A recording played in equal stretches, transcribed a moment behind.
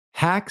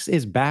Hacks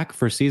is back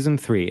for season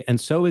 3,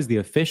 and so is the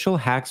official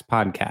Hacks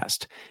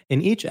podcast.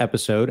 In each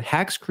episode,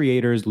 Hacks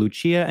creators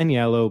Lucia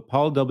Aniello,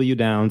 Paul W.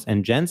 Downs,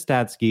 and Jen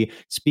Statsky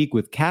speak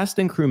with cast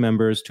and crew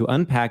members to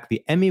unpack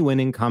the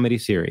Emmy-winning comedy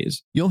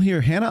series. You'll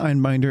hear Hannah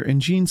Einbinder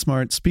and Jean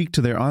Smart speak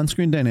to their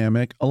on-screen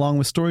dynamic, along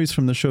with stories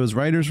from the show's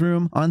writer's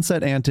room,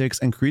 on-set antics,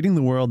 and creating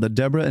the world that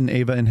Deborah and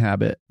Ava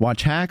inhabit.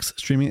 Watch Hacks,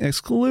 streaming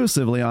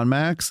exclusively on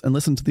Max, and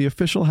listen to the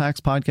official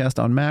Hacks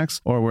podcast on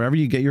Max or wherever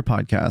you get your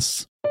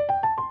podcasts.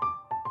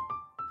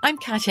 I'm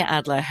Katya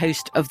Adler,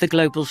 host of The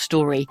Global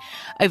Story.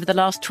 Over the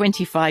last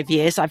 25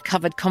 years, I've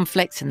covered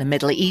conflicts in the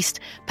Middle East,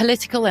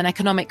 political and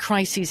economic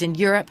crises in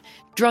Europe,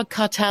 drug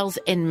cartels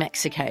in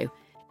Mexico.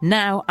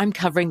 Now I'm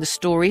covering the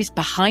stories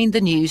behind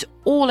the news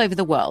all over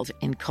the world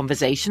in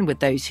conversation with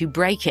those who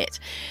break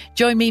it.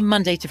 Join me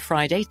Monday to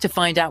Friday to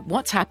find out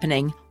what's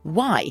happening,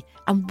 why,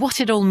 and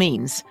what it all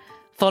means.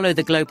 Follow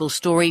The Global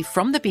Story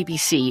from the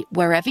BBC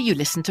wherever you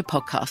listen to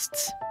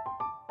podcasts.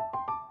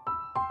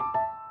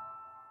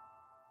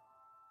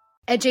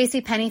 At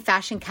JCPenney,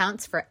 fashion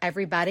counts for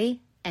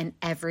everybody and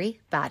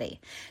everybody.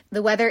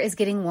 The weather is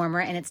getting warmer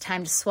and it's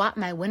time to swap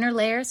my winter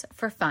layers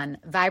for fun,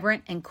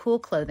 vibrant, and cool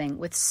clothing.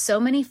 With so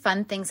many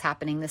fun things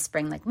happening this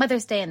spring, like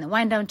Mother's Day and the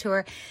Wind Down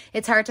Tour,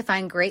 it's hard to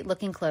find great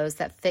looking clothes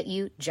that fit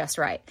you just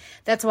right.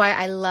 That's why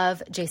I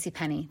love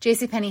JCPenney.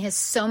 JCPenney has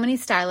so many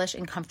stylish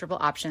and comfortable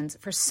options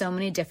for so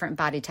many different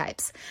body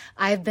types.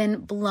 I've been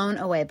blown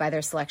away by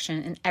their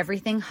selection, and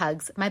everything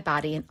hugs my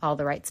body in all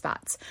the right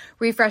spots.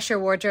 Refresh your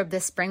wardrobe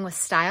this spring with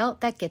style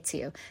that gets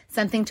you.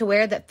 Something to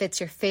wear that fits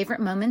your favorite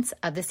moments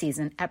of the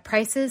season at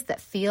prices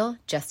that feel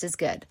just as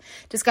good.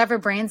 Discover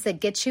brands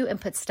that get you and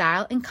put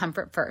style and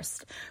comfort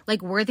first,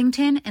 like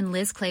Worthington and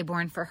Liz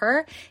Claiborne for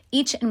her,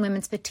 each in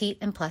women's petite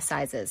and plus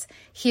sizes.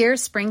 Here,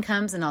 spring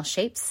comes in all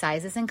shapes,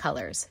 sizes, and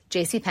colors.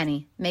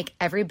 JCPenney, make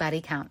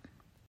everybody count.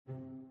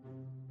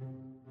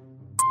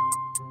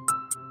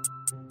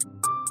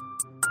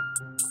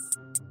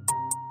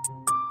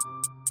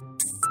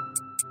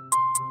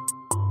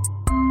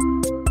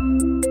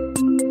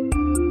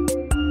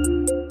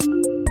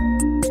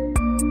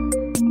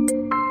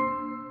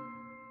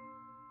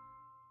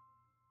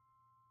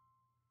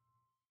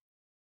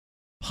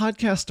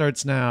 Podcast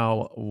starts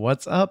now.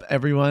 What's up,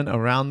 everyone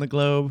around the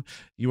globe?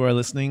 You are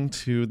listening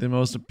to the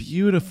most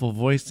beautiful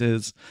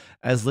voices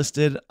as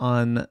listed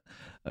on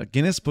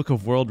Guinness Book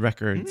of World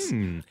Records.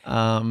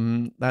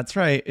 That's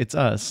right. It's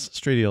us,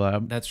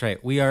 Stradiolab. That's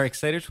right. We are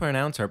excited to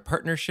announce our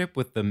partnership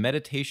with the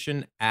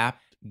meditation app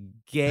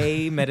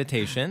Gay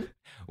Meditation,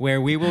 where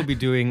we will be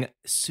doing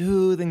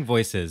soothing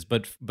voices,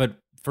 but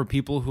for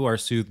people who are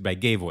soothed by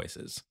gay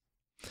voices.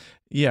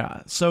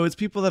 Yeah, so it's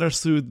people that are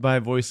soothed by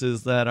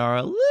voices that are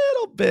a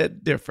little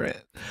bit different.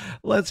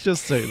 Let's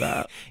just say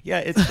that. Yeah,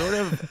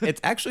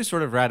 it's actually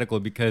sort of radical,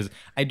 because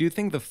I do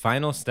think the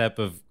final step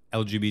of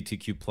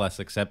LGBTQ plus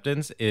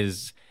acceptance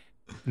is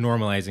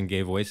normalizing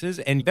gay voices.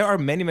 And there are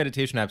many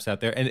meditation apps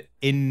out there, and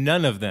in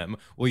none of them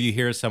will you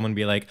hear someone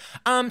be like,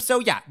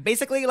 so yeah,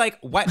 basically like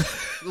what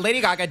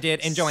Lady Gaga did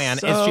in Joanne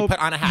is she put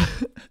on a hat.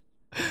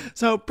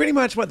 So pretty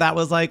much what that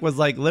was like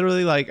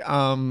literally like,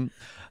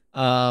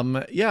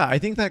 yeah, I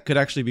think that could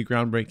actually be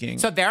groundbreaking.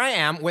 So there I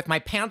am with my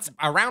pants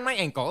around my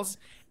ankles,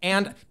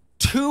 and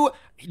two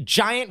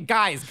giant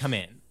guys come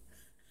in.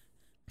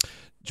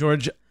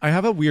 George, I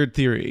have a weird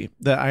theory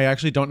that I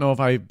actually don't know if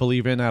I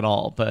believe in at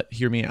all, but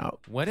hear me out.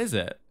 What is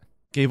it?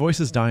 Gay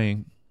voice is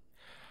dying.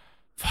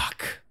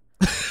 Fuck.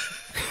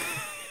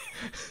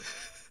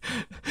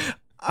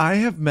 I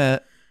have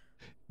met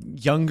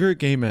younger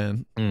gay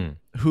men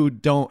who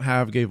don't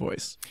have gay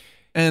voice.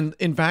 And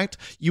in fact,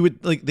 you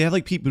would like, they have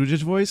like Pete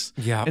Buttigieg voice.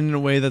 Yeah. In a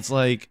way that's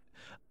like,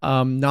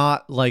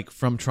 not like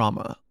from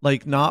trauma,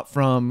 like not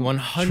from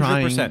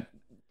 100%.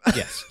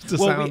 Yes. to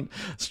sound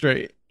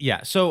straight.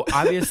 Yeah. So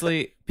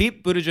obviously,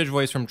 Pete Buttigieg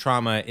voice from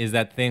Trauma is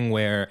that thing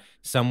where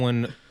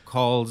someone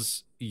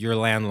calls your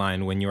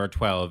landline when you are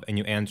 12 and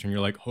you answer and you're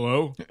like,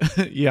 hello?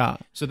 Yeah.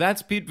 So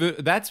that's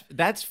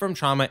that's from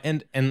Trauma.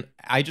 And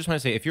I just want to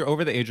say, if you're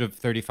over the age of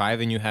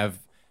 35 and you have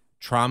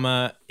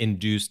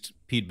trauma-induced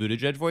Pete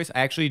Buttigieg voice,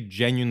 I actually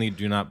genuinely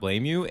do not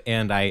blame you,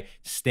 and I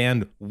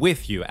stand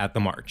with you at the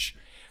march.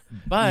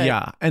 But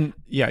yeah, and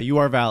yeah, you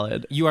are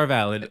valid. You are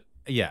valid.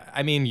 Yeah,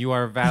 I mean, you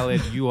are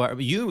valid.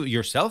 You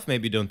yourself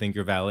maybe don't think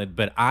you're valid,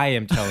 but I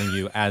am telling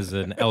you as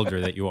an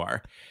elder that you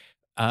are.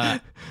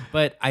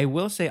 But I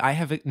will say I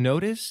have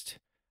noticed,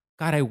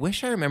 God, I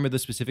wish I remember the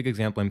specific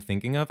example I'm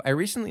thinking of. I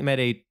recently met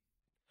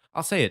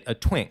I'll say it, a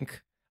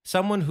twink,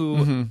 someone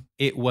who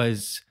it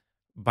was,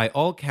 by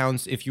all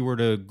counts, if you were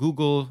to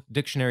Google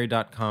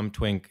dictionary.com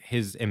twink,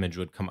 his image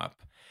would come up.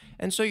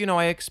 And so,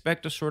 I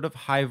expect a sort of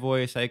high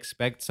voice. I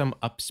expect some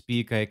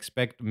upspeak. I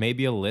expect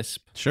maybe a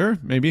lisp. Sure,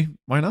 maybe.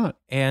 Why not?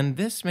 And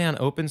this man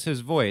opens his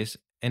voice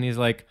and he's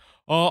like,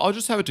 oh, I'll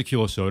just have a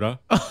tequila soda.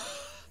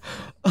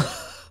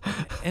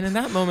 And in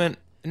that moment,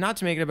 not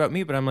to make it about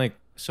me, but I'm like,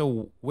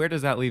 so where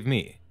does that leave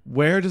me?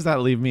 Where does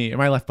that leave me? Am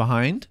I left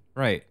behind?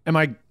 Right. Am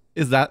I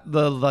Is that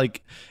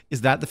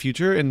the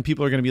future? And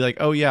people are going to be like,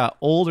 oh yeah,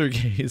 older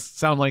gays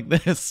sound like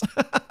this.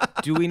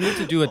 Do we need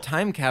to do a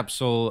time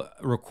capsule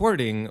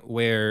recording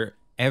where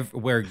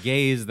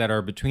gays that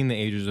are between the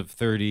ages of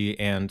 30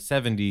 and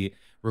 70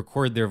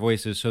 record their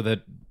voices so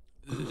that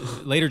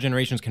later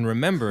generations can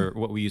remember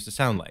what we used to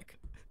sound like?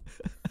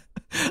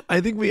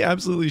 I think we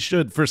absolutely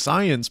should, for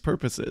science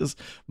purposes,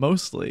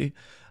 mostly.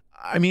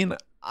 I mean,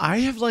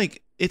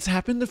 it's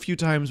happened a few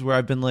times where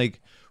I've been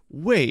like,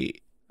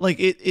 wait, like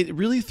it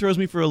really throws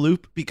me for a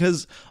loop,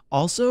 because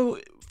also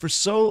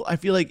I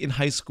feel like in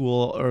high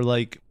school or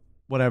like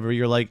whatever,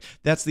 you're like,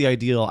 that's the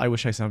ideal. I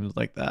wish I sounded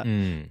like that.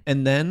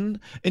 And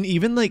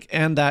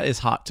that is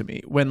hot to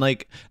me when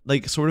like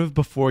sort of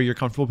before you're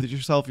comfortable with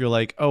yourself, you're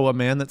like, oh, a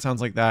man that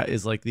sounds like that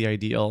is like the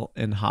ideal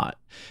and hot.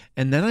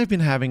 And then I've been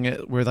having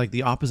it where like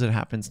the opposite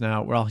happens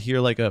now, where I'll hear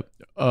like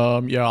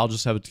I'll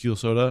just have a tequila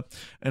soda,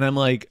 and I'm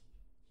like,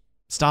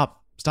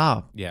 stop.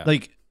 Yeah.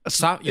 Like,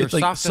 You're it's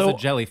like soft as a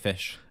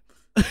jellyfish.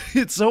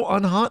 It's so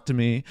unhot to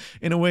me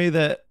in a way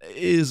that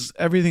is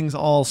everything's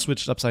all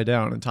switched upside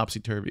down and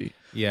topsy-turvy.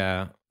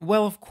 Yeah.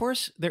 Well, of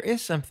course, there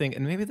is something,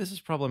 and maybe this is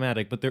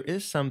problematic, but there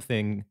is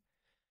something.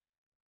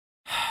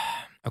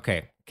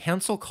 Okay,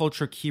 cancel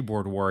culture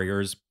keyboard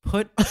warriors,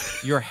 put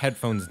your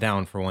headphones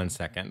down for 1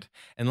 second.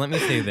 And let me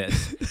say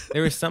this.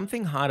 There is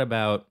something hot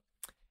about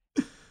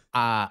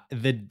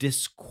the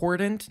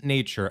discordant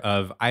nature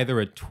of either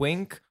a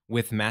twink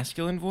with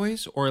masculine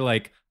voice or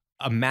like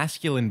a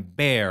masculine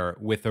bear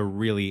with a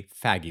really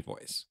faggy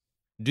voice.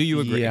 Do you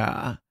agree?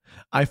 Yeah,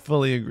 I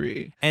fully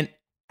agree. And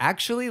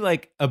actually,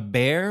 like, a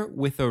bear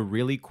with a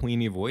really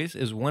queeny voice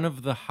is one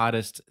of the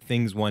hottest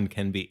things one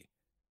can be.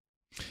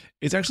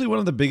 It's actually one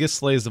of the biggest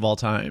slays of all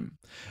time.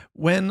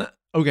 When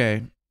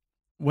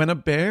a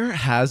bear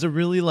has a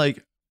really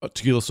like a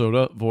tequila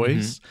soda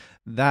voice,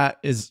 that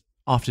is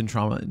often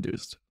trauma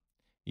induced.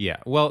 Yeah,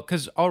 well,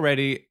 because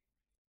already,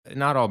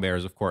 not all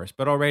bears, of course,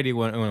 but already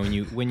when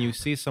you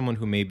see someone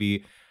who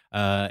maybe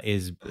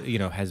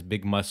has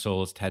big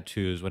muscles,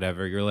 tattoos,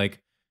 whatever, you're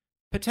like,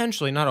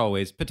 potentially, not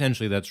always,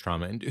 potentially that's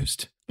trauma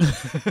induced.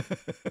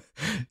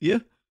 Yeah,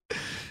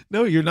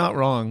 no, you're not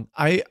wrong.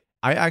 I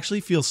actually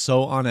feel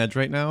so on edge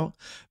right now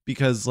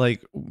because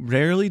like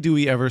rarely do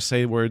we ever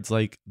say words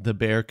like the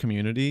bear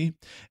community,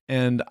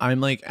 and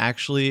I'm like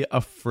actually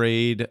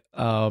afraid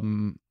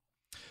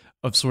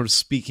of sort of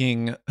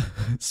speaking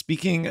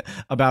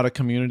about a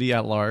community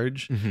at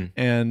large,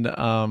 and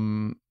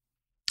I'm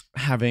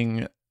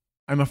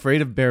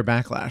afraid of bear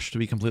backlash, to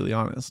be completely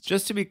honest.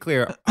 Just to be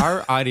clear,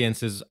 our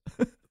audience is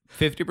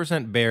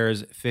 50%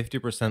 bears,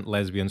 50%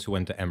 lesbians who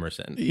went to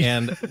Emerson.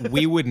 And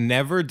we would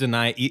never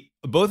deny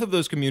both of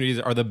those communities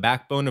are the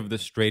backbone of the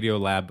Stradio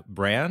Lab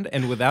brand.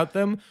 And without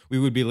them, we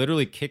would be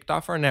literally kicked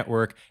off our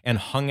network and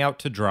hung out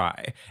to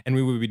dry. And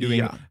we would be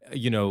doing,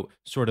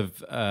 sort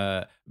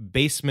of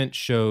basement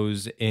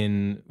shows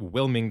in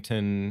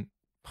Wilmington.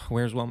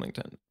 Where's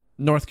Wilmington?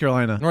 North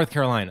Carolina.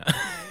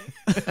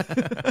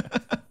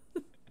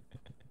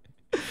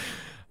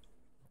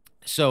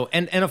 So,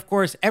 and of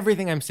course,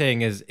 everything I'm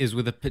saying is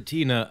with a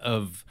patina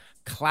of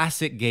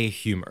classic gay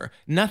humor.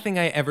 Nothing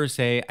I ever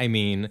say, I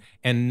mean,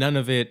 and none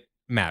of it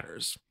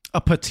matters.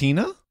 A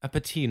patina? A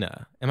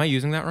patina. Am I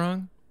using that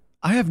wrong?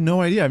 I have no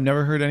idea. I've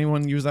never heard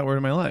anyone use that word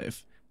in my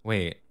life.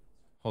 Wait,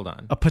 hold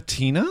on. A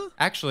patina?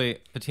 Actually,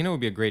 patina would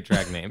be a great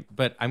drag name,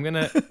 but I'm going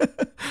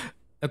to...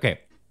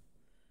 Okay.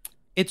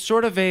 It's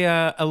sort of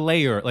a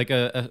layer, like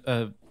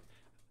a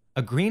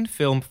green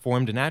film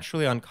formed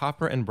naturally on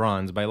copper and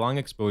bronze by long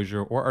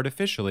exposure or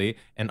artificially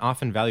and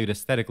often valued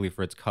aesthetically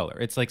for its color.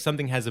 It's like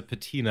something has a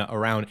patina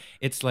around.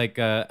 It's like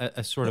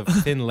a sort of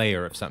thin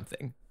layer of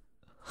something.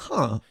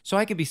 Huh. So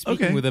I could be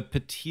speaking with a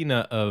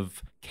patina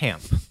of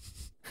camp.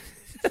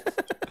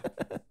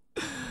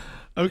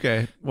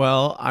 Okay.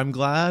 Well, I'm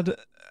glad.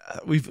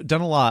 We've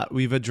done a lot.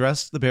 We've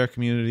addressed the bear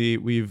community.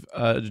 We've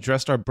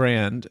addressed our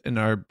brand and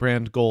our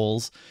brand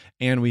goals,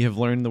 and we have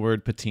learned the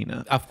word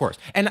patina. Of course.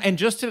 And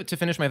just to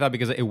finish my thought,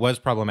 because it was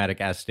problematic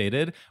as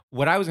stated,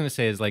 what I was going to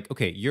say is like,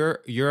 okay,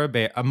 you're a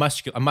bear, a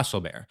muscle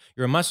bear.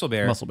 You're a muscle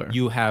bear. Muscle bear.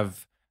 You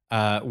have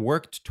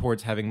worked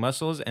towards having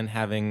muscles and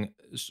having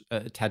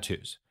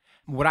tattoos.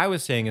 What I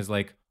was saying is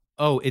like,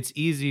 oh, it's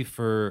easy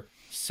for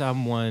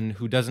someone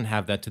who doesn't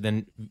have that to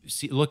then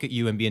look at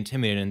you and be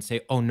intimidated and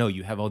say, oh no,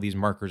 you have all these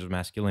markers of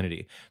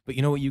masculinity. But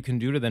you know what you can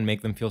do to then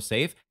make them feel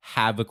safe?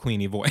 Have a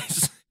queenie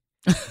voice.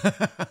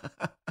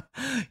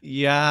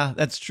 Yeah,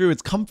 that's true.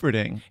 It's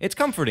comforting. It's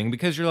comforting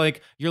because you're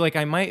like,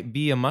 I might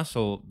be a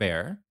muscle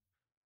bear,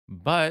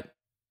 but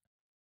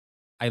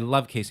I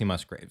love Casey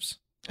Musgraves.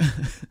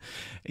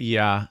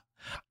 Yeah.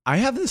 I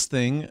have this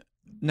thing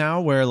now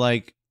where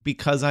like,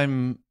 because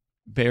I'm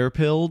bear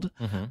pilled,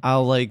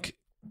 I'll like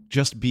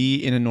just be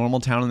in a normal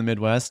town in the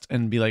Midwest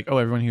and be like, oh,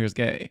 everyone here is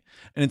gay.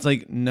 And it's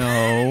like,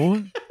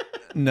 no.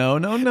 No.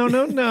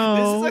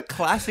 This is a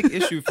classic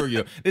issue for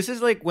you. This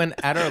is like when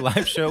at our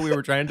live show we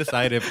were trying to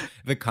decide if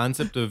the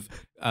concept of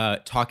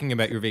talking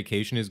about your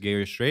vacation is gay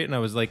or straight. And I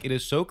was like, it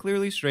is so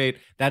clearly straight.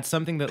 That's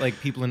something that like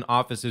people in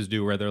offices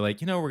do where they're like,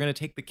 we're going to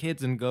take the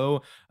kids and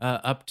go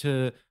up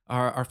to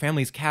our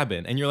family's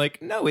cabin. And you're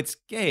like, no, it's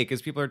gay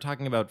because people are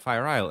talking about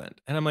Fire Island.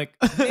 And I'm like,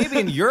 maybe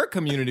in your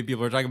community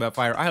people are talking about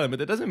Fire Island, but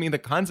that doesn't mean the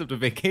concept of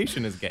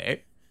vacation is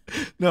gay.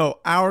 No,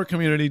 our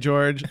community,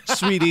 George,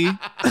 sweetie.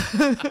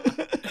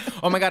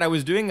 Oh my God, I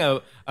was doing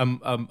a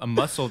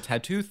muscle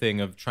tattoo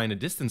thing of trying to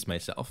distance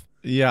myself.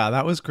 Yeah,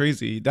 that was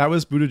crazy. That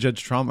was Buttigieg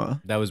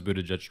trauma. That was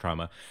Buttigieg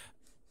trauma.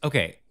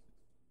 Okay,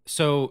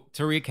 so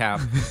to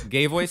recap,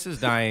 Gay Voice is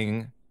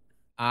dying.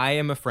 I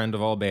am a friend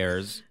of all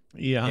bears.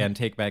 Yeah. And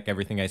take back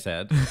everything I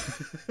said.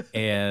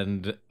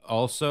 And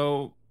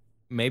also,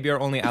 maybe our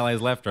only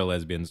allies left are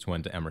lesbians who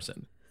went to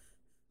Emerson.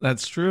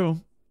 That's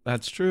true.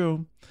 That's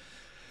true.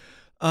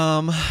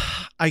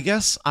 I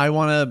guess I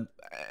want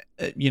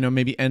to,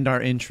 maybe end our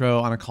intro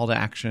on a call to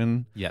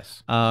action.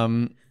 Yes.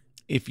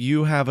 If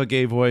you have a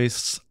gay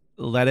voice,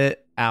 let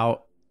it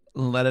out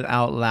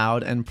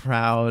loud and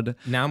proud.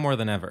 Now more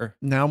than ever.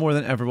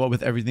 What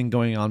with everything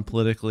going on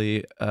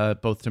politically,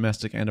 both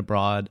domestic and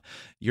abroad,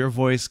 your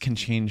voice can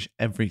change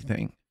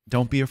everything.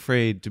 Don't be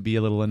afraid to be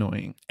a little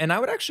annoying. And I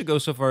would actually go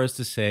so far as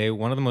to say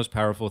one of the most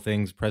powerful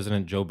things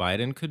President Joe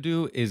Biden could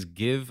do is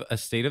give a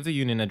State of the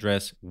Union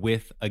address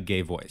with a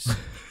gay voice.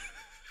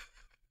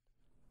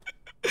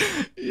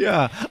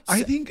 Yeah,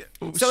 I think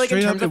so. Like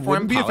in terms of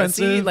foreign policy,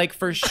 offensive. like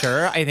for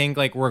sure, I think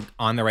like we're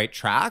on the right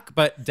track.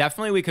 But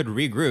definitely, we could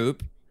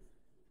regroup.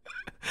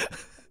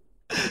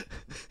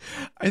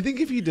 I think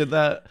if he did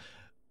that,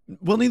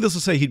 well, needless to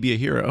say, he'd be a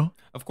hero.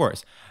 Of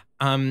course.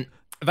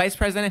 Vice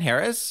President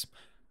Harris,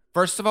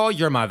 first of all,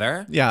 your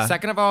mother. Yeah.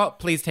 Second of all,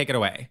 please take it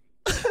away.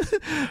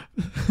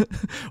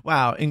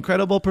 Wow,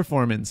 incredible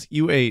performance.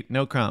 You ate,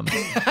 no crumbs.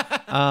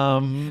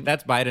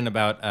 That's Biden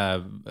about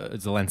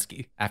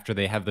Zelensky after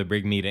they have the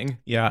big meeting.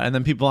 Yeah, and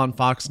then people on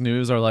Fox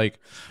News are like,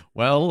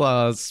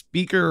 well,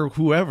 Speaker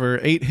whoever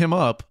ate him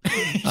up.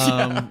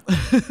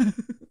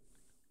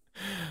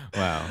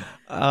 Wow.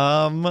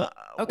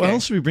 Okay. Well,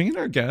 should we bring in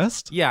our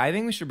guest? Yeah, I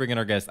think we should bring in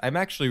our guest. I'm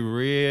actually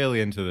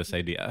really into this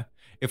idea.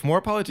 If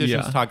more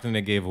politicians talked in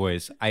a gay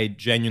voice, I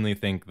genuinely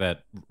think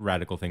that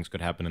radical things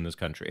could happen in this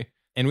country.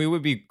 And we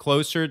would be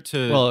closer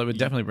to... Well, it would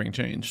definitely bring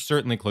change.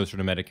 Certainly closer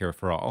to Medicare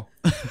for all.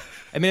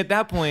 I mean, at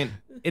that point,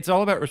 it's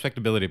all about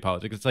respectability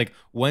politics. It's like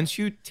once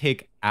you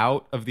take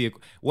out of the...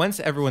 Once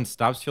everyone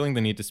stops feeling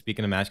the need to speak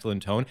in a masculine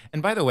tone...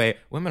 And by the way,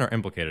 women are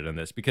implicated in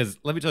this because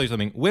let me tell you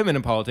something. Women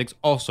in politics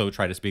also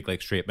try to speak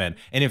like straight men.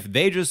 And if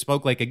they just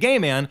spoke like a gay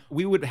man,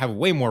 we would have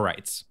way more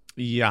rights.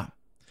 Yeah.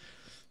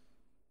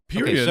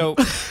 Period.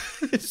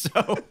 Okay,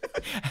 so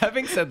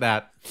having said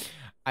that...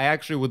 I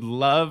actually would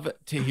love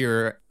to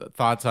hear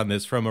thoughts on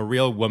this from a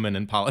real woman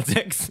in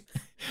politics.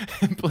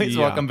 Please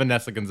welcome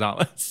Vanessa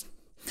Gonzalez.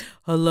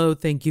 Hello,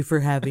 thank you for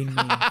having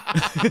me.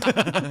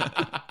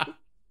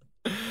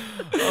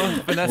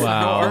 Vanessa,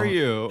 how are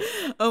you?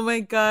 Oh my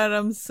God,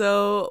 I'm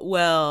so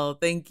well.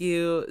 Thank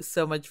you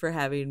so much for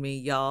having me.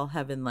 Y'all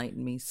have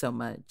enlightened me so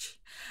much.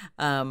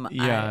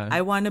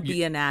 I want to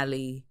be an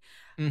ally.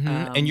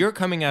 Mm-hmm. And you're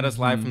coming at us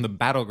live from the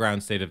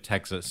battleground state of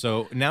Texas.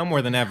 So now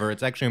more than ever,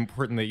 it's actually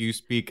important that you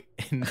speak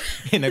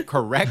in a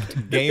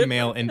correct gay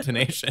male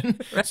intonation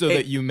so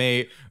that you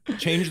may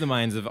change the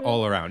minds of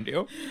all around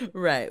you.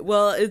 Right.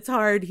 Well, it's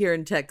hard here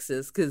in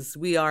Texas because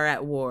we are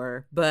at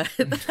war, but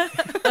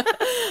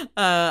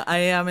I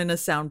am in a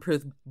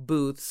soundproof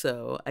booth,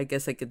 so I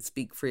guess I could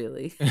speak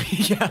freely.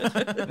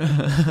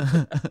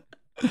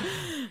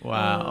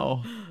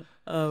 Wow.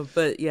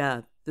 But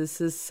yeah.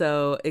 This is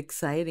so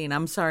exciting.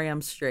 I'm sorry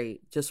I'm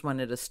straight. Just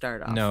wanted to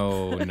start off.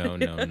 No.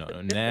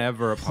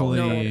 Never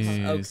apologize.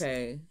 No.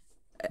 Okay.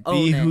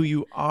 Be who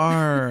you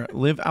are.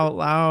 Live out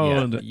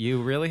loud. Yeah,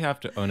 you really have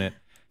to own it.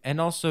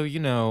 And also,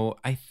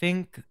 I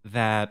think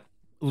that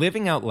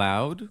living out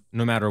loud,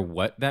 no matter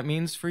what that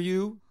means for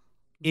you,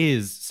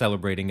 is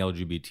celebrating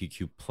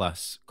LGBTQ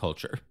plus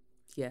culture.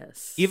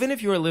 Yes. Even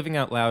if you are living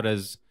out loud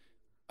as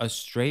a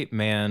straight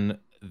man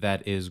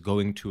that is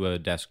going to a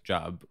desk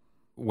job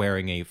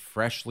wearing a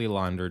freshly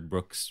laundered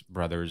Brooks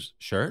Brothers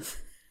shirt.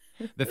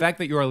 The fact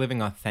that you are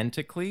living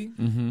authentically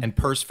and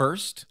purse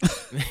first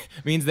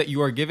means that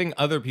you are giving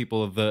other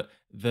people the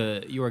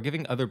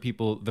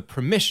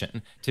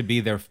permission to be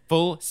their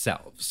full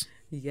selves.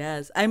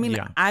 Yes. I mean,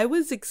 I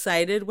was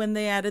excited when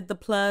they added the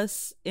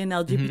plus in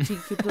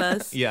LGBTQ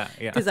plus. Yeah.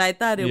 Because I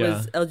thought it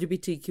was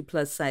LGBTQ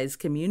plus size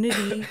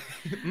community.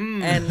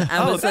 And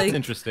I was that's like,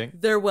 interesting.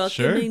 They're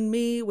welcoming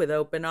me with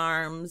open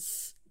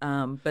arms.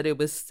 But it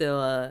was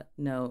still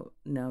no,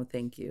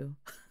 thank you.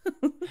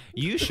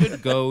 You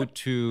should go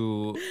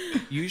to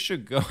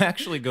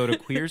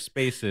queer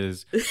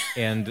spaces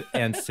and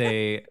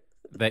say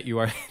that you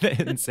are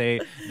and say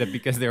that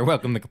because they're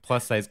welcome the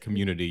plus size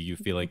community, you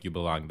feel like you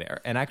belong there.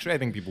 And actually I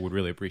think people would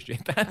really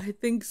appreciate that. I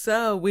think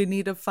so. We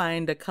need to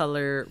find a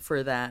color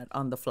for that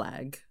on the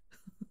flag.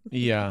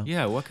 Yeah.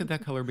 Yeah, what could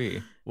that color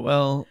be?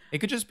 Well, it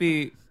could just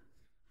be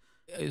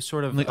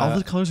sort of like all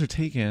the colors are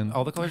taken.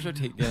 All the colors are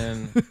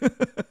taken.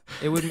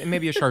 It would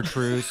maybe a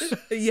chartreuse.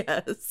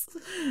 Yes.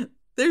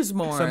 There's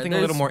more. Something a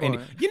little more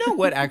indie. You know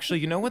what, actually,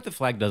 you know what the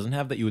flag doesn't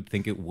have that you would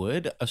think it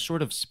would? A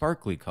sort of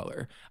sparkly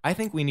color. I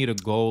think we need a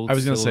gold, I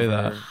was going to say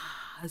silver.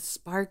 that.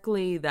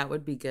 Sparkly, that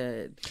would be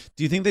good.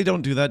 Do you think they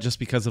don't do that just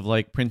because of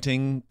like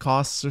printing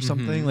costs or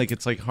something? Mm-hmm. Like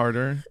it's like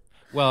harder?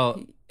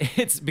 Well,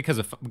 it's because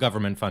of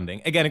government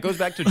funding. Again, it goes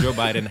back to Joe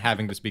Biden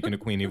having to speak in a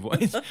Queenie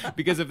voice.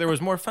 Because if there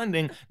was more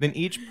funding, then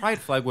each pride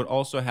flag would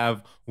also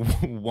have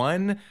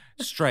one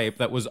stripe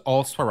that was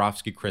all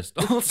Swarovski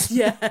crystals.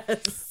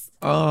 Yes.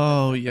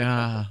 Oh,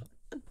 yeah.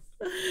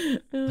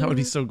 That would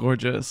be so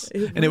gorgeous.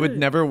 And it would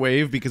never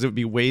wave because it would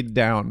be weighed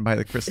down by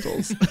the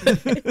crystals.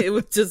 It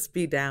would just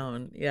be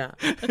down. Yeah.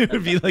 It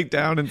would be like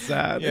down and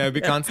sad. Yeah, it would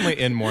be constantly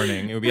in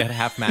mourning. It would be at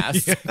half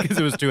mast because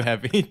it was too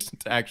heavy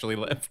to actually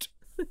lift.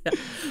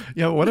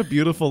 Yeah, what a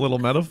beautiful little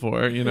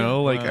metaphor, you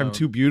know? Like, I'm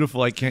too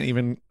beautiful, I can't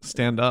even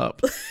stand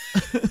up.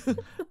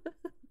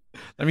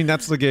 I mean,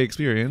 that's the gay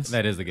experience.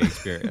 That is the gay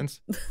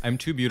experience. I'm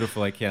too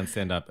beautiful, I can't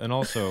stand up. And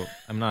also,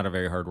 I'm not a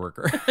very hard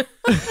worker.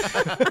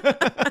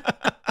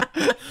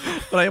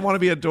 But I want to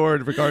be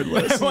adored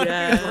regardless. I want to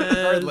be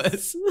adored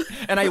regardless.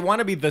 And I want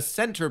to be the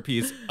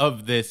centerpiece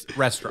of this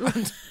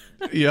restaurant.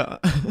 Yeah.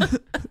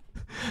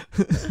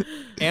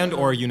 And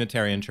or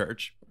Unitarian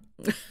Church.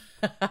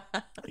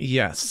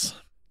 Yes.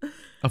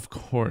 Of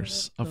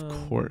course. Of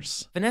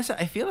course. Vanessa,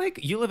 I feel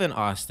like you live in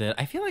Austin.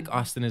 I feel like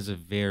Austin is a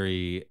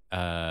very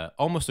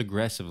almost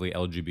aggressively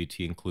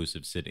LGBT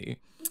inclusive city.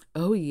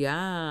 Oh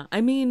yeah.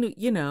 I mean,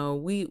 you know,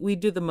 we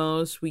do the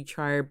most, we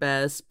try our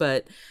best,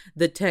 but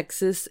the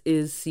Texas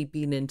is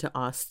seeping into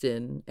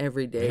Austin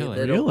every day.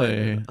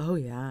 Really? Oh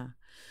yeah.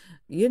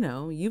 You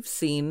know, you've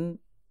seen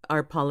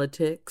our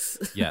politics.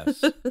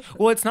 Yes.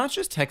 Well, it's not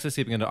just Texas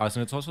seeping into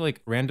Austin. It's also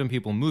like random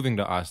people moving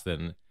to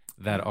Austin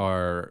that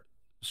are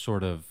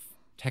sort of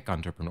tech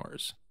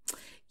entrepreneurs.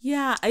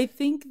 Yeah, I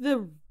think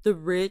the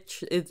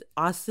rich, it's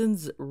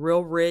Austin's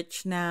real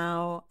rich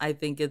now. I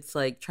think it's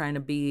like trying to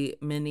be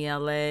mini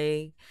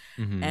LA.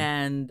 Mm-hmm.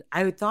 And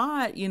I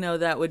thought, you know,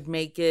 that would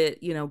make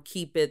it, you know,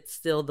 keep it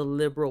still the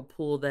liberal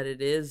pool that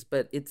it is,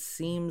 but it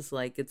seems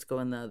like it's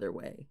going the other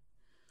way.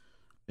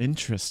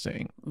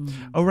 Interesting.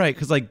 Mm-hmm. Oh, right,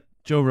 because like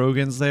Joe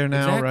Rogan's there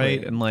now, Exactly.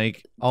 right? And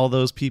like all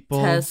those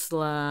people.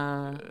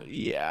 Tesla.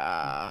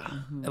 Yeah.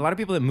 Mm-hmm. A lot of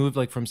people that moved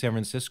like from San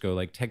Francisco,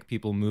 like tech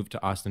people moved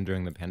to Austin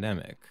during the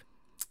pandemic.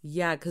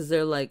 Yeah, because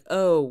they're like,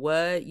 oh,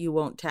 what? You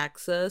won't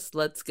tax us?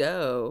 Let's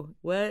go.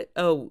 What?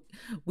 Oh,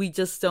 we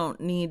just don't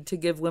need to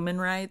give women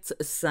rights?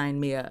 Sign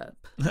me up.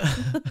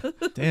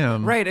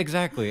 Damn. Right,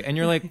 exactly. And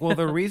you're like, well,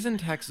 the reason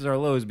taxes are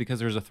low is because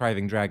there's a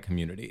thriving drag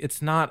community.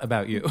 It's not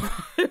about you.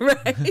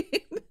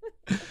 Right?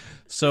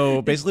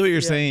 So basically what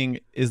you're saying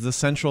is the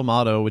central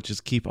motto, which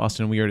is keep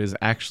Austin weird, is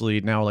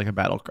actually now like a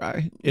battle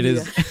cry. It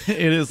is it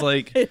is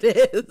like It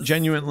is.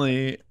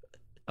 genuinely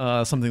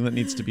something that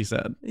needs to be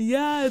said.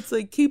 Yeah, it's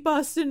like keep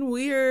Austin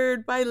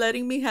weird by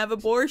letting me have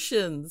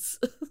abortions.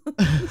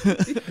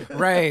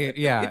 Right,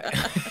 yeah.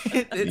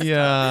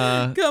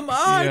 Yeah. Come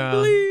on, Yeah.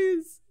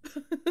 please.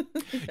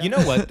 You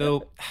know what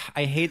though?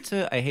 I hate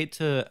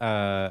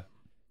to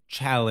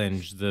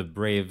challenge the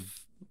brave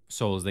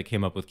souls that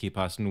came up with Keep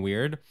Austin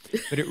Weird,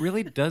 but it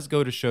really does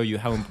go to show you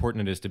how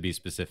important it is to be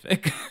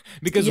specific.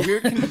 Because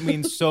weird can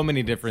mean so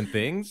many different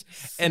things.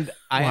 And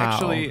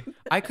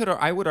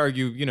I would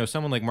argue, you know,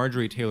 someone like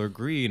Marjorie Taylor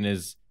Greene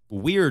is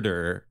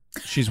weirder.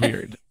 She's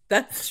weird.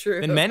 That's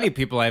true. Than many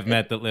people I've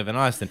met that live in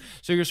Austin.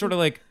 So you're sort of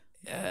like,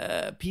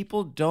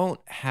 people don't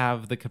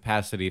have the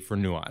capacity for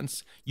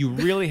nuance. You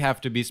really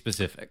have to be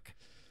specific.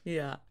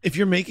 Yeah. If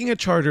you're making a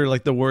charter,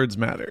 like the words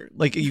matter.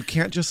 Like you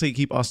can't just say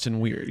keep Austin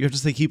weird. You have to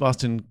say keep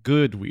Austin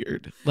good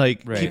weird.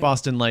 Like Right. keep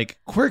Austin like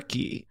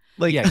quirky.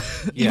 Like Yeah,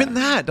 even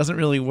that doesn't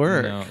really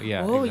work. No,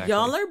 yeah. Oh, exactly.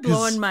 y'all are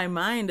blowing my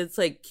mind. It's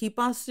like keep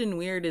Austin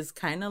weird is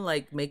kind of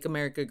like make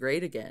America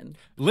great again.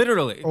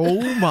 Literally.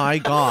 Oh my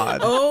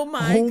god. Oh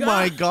my god.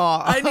 my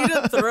god. I need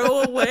to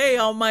throw away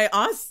all my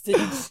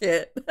Austin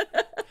shit.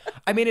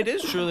 I mean, it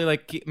is truly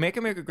like Make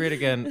America Great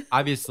Again.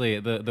 Obviously,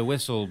 the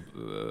whistle,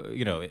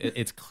 you know,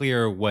 it's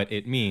clear what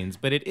it means,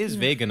 but it is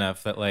vague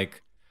enough that,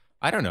 like,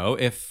 I don't know,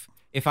 if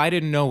I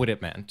didn't know what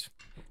it meant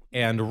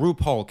and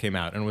RuPaul came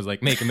out and was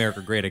like, Make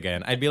America Great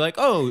Again, I'd be like,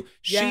 oh,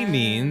 she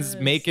means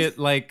make it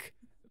like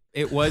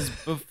it was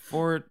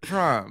before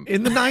Trump.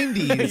 In the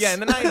 90s. Yeah, in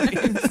the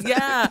 90s.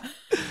 Yeah.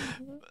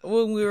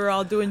 When we were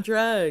all doing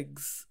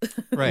drugs.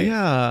 Right.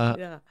 Yeah.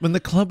 Yeah. When the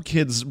club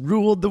kids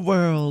ruled the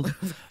world.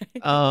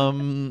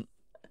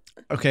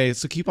 Okay,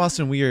 so keep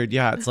Austin weird.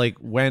 Yeah, it's like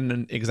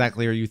when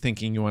exactly are you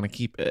thinking you want to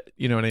keep it?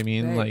 You know what I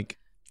mean? Right. Like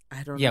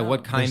I don't Yeah, know.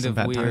 what kind there's some of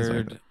bad times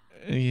weird?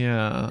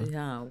 yeah.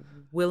 Yeah.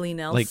 Willie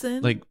Like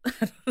Nelson.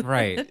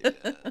 Right.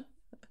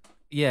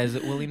 Yeah, is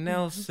it Willie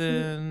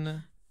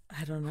Nelson?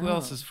 I don't know. Who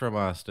else is from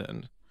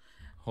Austin?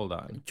 Hold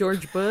on.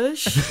 George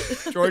Bush?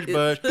 George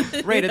Bush.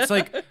 Right, it's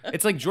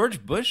like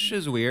George Bush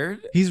is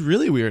weird. He's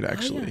really weird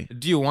actually.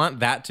 Do you want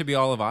that to be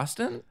all of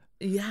Austin?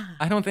 Yeah.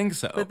 I don't think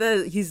so.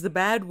 But he's the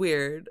bad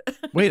weird.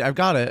 Wait, I've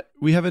got it.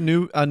 We have a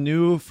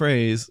new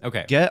phrase.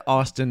 Okay. Get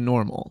Austin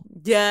normal.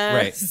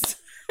 Yes.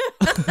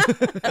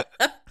 Right.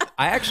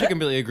 I actually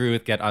completely agree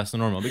with get Austin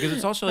normal, because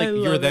it's also like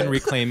you're then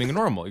reclaiming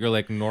normal. You're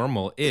like,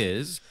 normal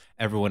is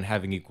everyone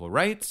having equal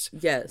rights.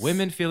 Yes.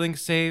 Women feeling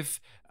safe.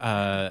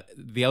 The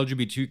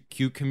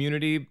LGBTQ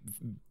community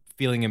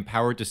feeling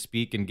empowered to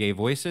speak in gay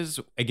voices.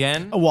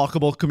 Again, A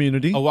walkable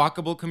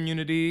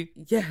community.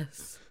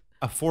 Yes.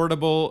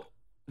 Affordable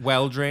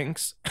well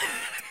drinks.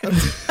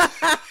 Yes.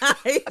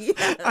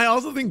 I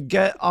also think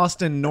get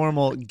Austin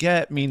normal.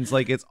 Get means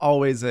like it's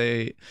always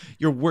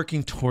you're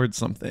working towards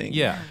something.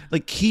 Yeah.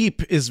 Like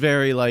keep is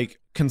very like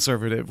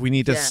conservative. We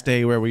need to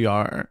stay where we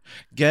are.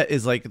 Get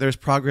is like there's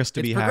progress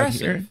to be had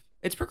here.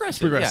 It's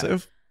progressive.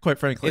 Progressive. Yeah. Quite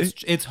frankly,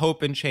 it's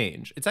hope and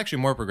change. It's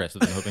actually more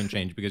progressive than hope and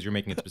change because you're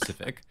making it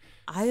specific.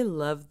 I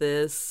love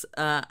this.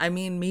 I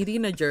mean,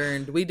 meeting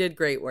adjourned. We did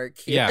great work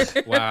here.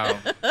 Yeah.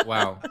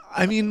 Wow.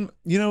 I mean,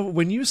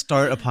 when you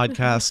start a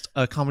podcast,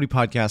 a comedy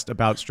podcast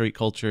about straight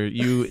culture,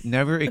 you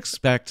never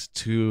expect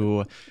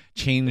to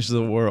change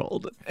the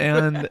world.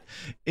 And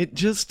it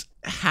just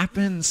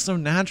happens so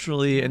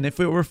naturally. And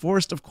if it were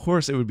forced, of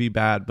course it would be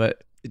bad,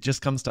 but it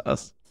just comes to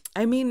us.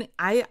 I mean,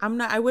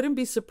 I wouldn't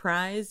be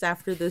surprised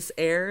after this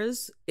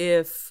airs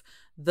if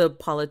the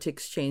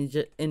politics change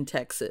in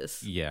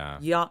Texas. Yeah.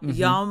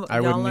 Y'all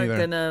are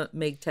gonna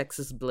make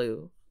Texas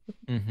blue.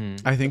 Mm-hmm.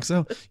 I think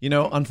so.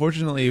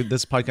 Unfortunately,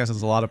 this podcast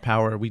has a lot of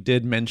power. We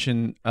did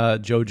mention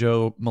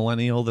JoJo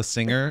Millennial, the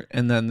singer,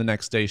 and then the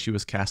next day she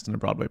was cast in a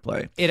Broadway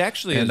play. It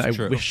actually is true.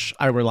 And I wish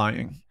I were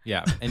lying.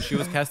 Yeah, and she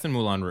was cast in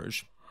Moulin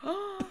Rouge.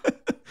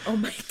 Oh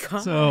my God.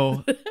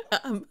 So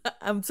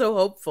I'm so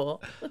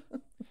hopeful.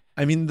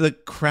 I mean, the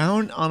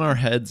crown on our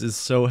heads is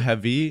so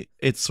heavy.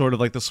 It's sort of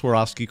like the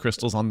Swarovski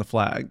crystals on the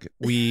flag.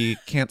 We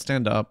can't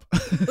stand up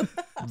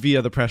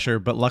via the pressure,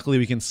 but luckily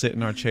we can sit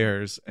in our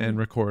chairs and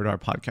record our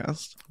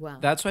podcast. Wow.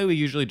 That's why we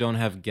usually don't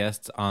have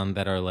guests on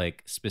that are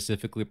like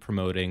specifically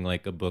promoting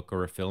like a book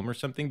or a film or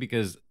something,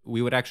 because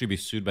we would actually be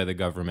sued by the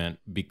government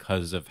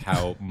because of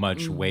how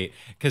much weight.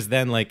 Because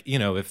then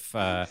if...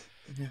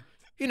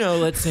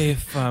 let's say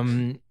if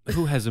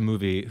who has a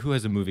movie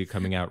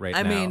coming out right now?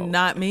 I mean,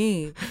 not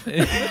me.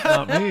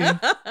 Not me.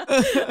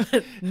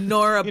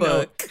 Nor a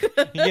book.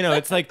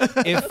 It's like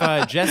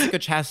if Jessica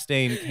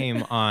Chastain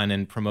came on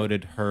and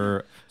promoted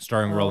her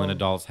starring role in A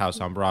Doll's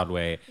House on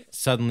Broadway,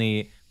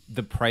 suddenly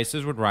the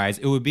prices would rise.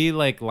 It would be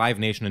like Live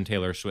Nation and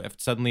Taylor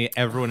Swift. Suddenly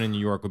everyone in New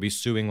York would be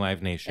suing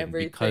Live Nation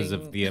because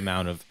of the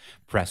amount of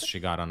press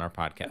she got on our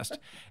podcast.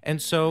 And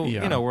so,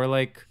 we're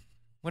like,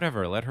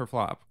 whatever, let her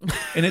flop.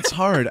 And it's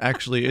hard,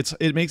 actually.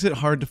 It makes it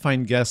hard to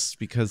find guests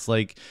because,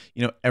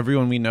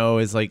 everyone we know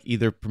is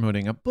either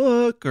promoting a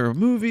book or a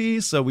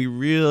movie. So we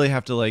really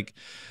have to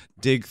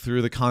dig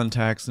through the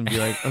contacts and be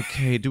like,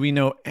 okay, do we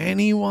know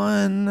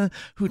anyone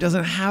who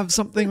doesn't have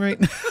something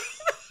right now?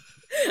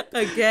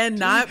 Again,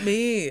 not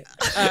me.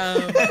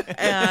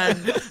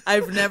 And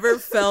I've never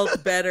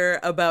felt better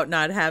about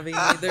not having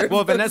either.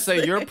 Well,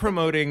 Vanessa, you're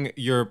promoting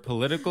your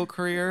political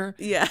career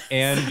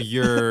and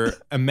your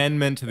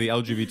amendment to the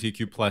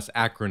LGBTQ plus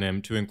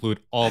acronym to include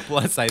all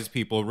plus size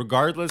people,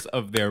 regardless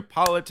of their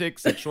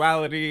politics,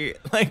 sexuality.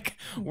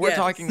 We're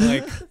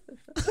talking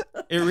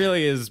it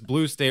really is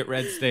blue state,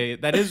 red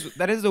state. That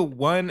is the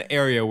one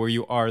area where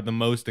you are the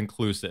most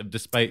inclusive,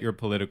 despite your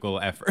political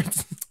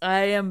efforts.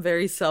 I am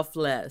very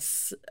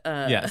selfless.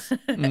 Yes.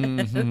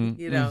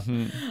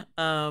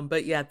 Mm-hmm.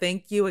 But yeah,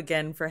 thank you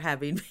again for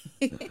having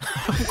me.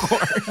 Of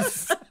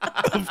course.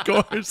 Of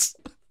course.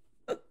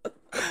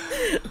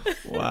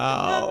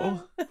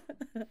 Wow.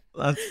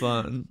 That's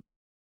fun.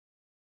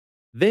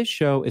 This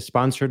show is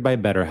sponsored by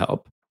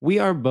BetterHelp. We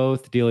are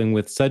both dealing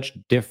with such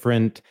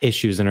different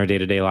issues in our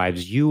day-to-day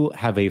lives. You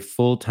have a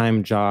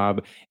full-time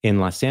job in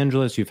Los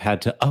Angeles. You've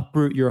had to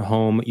uproot your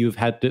home. You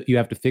have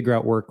to figure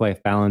out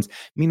work-life balance.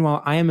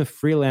 Meanwhile, I am a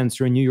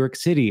freelancer in New York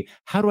City.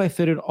 How do I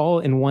fit it all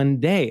in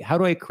one day? How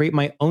do I create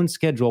my own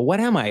schedule?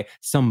 What am I?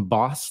 Some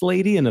boss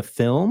lady in a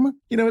film?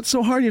 It's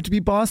so hard. You have to be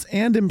boss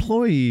and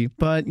employee.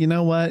 But you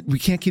know what? We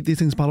can't keep these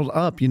things bottled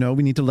up. We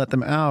need to let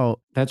them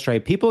out. That's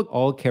right. People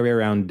all carry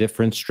around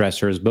different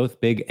stressors, both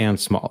big and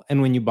small.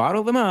 And when you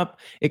bottle them up,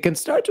 it can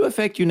start to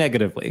affect you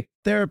negatively.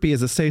 Therapy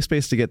is a safe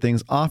space to get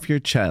things off your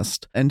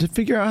chest and to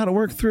figure out how to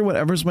work through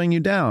whatever's weighing you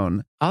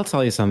down. I'll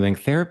tell you something.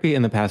 Therapy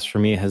in the past for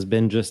me has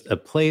been just a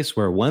place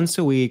where once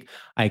a week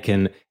I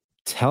can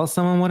tell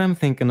someone what I'm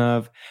thinking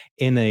of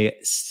in a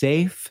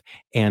safe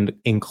and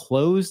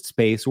enclosed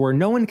space where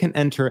no one can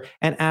enter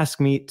and ask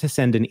me to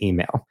send an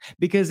email,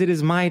 because it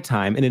is my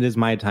time and it is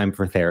my time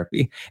for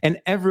therapy. And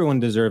everyone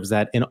deserves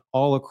that in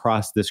all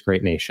across this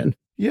great nation.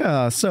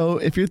 Yeah, so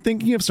if you're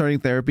thinking of starting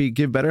therapy,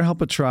 give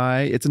BetterHelp a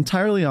try. It's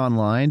entirely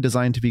online,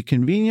 designed to be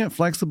convenient,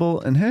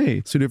 flexible, and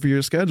hey, suited for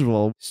your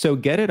schedule. So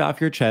get it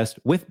off your chest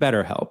with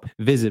BetterHelp.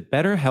 Visit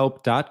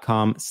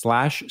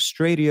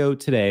betterhelp.com/Stradio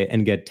today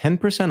and get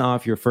 10%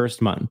 off your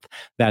first month.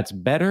 That's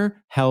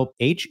BetterHelp,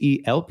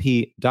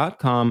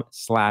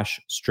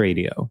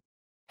 HELP.com/Stradio.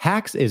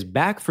 Hacks is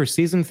back for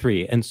season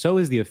 3, and so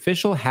is the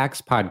official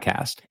Hacks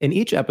podcast. In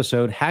each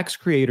episode, Hacks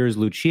creators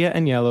Lucia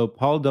Agnello,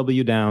 Paul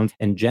W. Downs,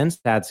 and Jen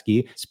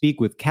Statsky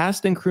speak with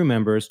cast and crew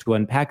members to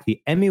unpack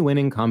the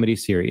Emmy-winning comedy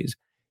series.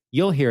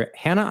 You'll hear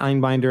Hannah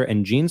Einbinder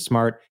and Jean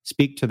Smart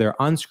speak to their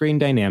on-screen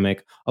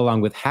dynamic,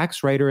 along with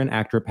Hacks writer and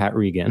actor Pat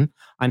Regan,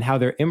 on how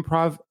their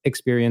improv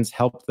experience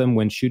helped them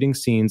when shooting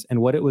scenes and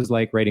what it was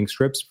like writing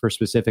scripts for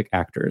specific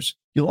actors.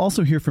 You'll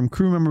also hear from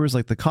crew members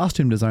like the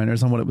costume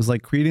designers on what it was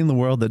like creating the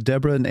world that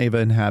Deborah and Ava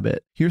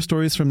inhabit. Hear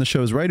stories from the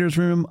show's writer's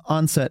room,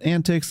 on-set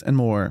antics, and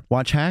more.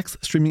 Watch Hacks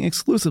streaming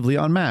exclusively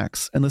on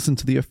Max, and listen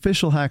to the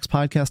official Hacks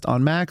podcast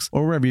on Max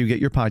or wherever you get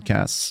your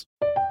podcasts.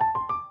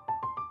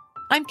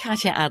 I'm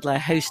Katya Adler,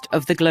 host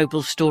of The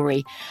Global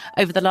Story.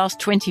 Over the last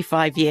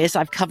 25 years,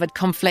 I've covered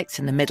conflicts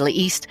in the Middle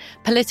East,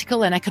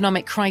 political and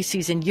economic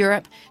crises in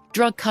Europe,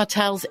 drug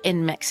cartels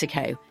in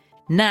Mexico.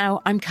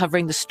 Now I'm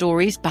covering the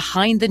stories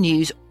behind the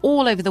news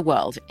all over the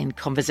world in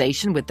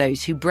conversation with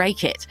those who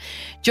break it.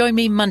 Join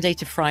me Monday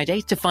to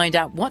Friday to find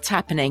out what's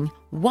happening,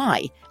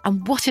 why,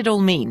 and what it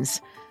all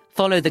means.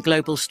 Follow The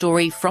Global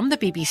Story from the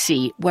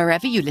BBC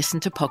wherever you listen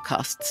to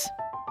podcasts.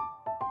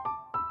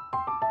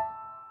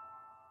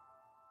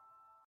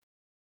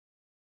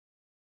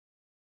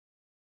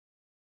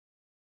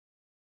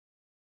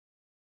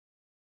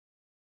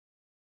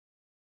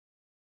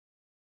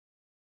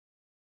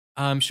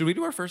 Should we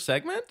do our first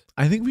segment?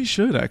 I think we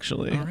should,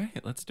 actually. All right,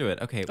 let's do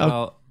it. Okay,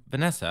 well,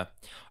 Vanessa,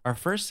 our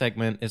first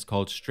segment is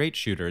called Straight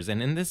Shooters,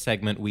 and in this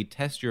segment, we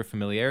test your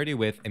familiarity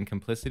with and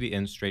complicity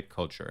in straight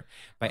culture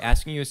by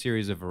asking you a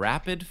series of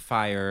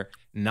rapid-fire,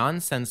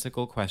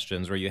 nonsensical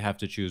questions where you have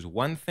to choose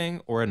one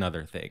thing or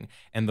another thing.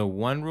 And the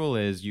one rule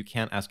is you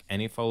can't ask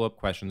any follow-up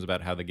questions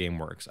about how the game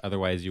works.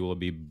 Otherwise, you will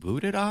be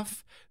booted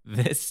off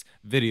this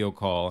video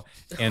call,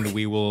 and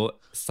we will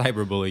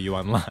cyberbully you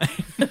online.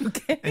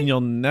 Okay. And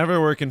you'll never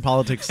work in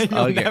politics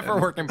again. Never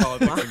work in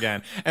politics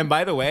again. And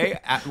by the way,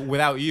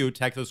 without you,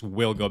 Texas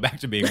will go back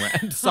to being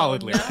red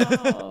solidly.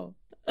 Oh,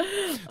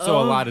 no. So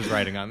a lot is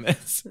riding on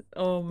this.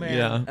 Oh, man.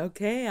 Yeah.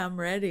 Okay, I'm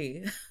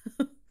ready.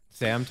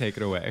 Sam, take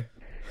it away.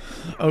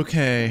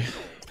 Okay.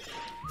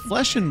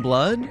 Flesh and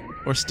blood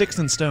or sticks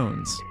and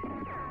stones?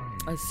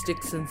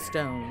 Sticks and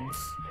stones.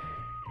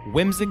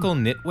 Whimsical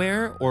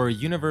knitwear or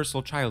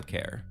universal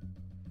childcare?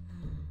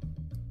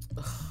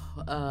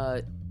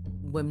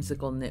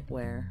 Whimsical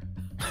knitwear.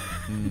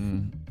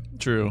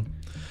 True.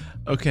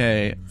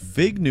 Okay.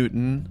 Fig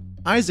Newton,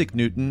 Isaac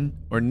Newton,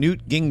 or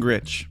Newt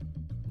Gingrich?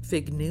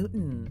 Fig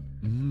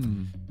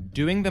Newton.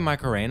 Doing the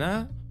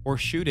Macarena or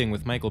shooting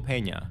with Michael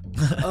Pena?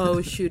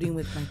 Oh, shooting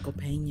with Michael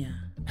Pena.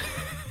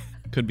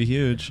 Could be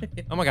huge.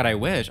 Oh my God, I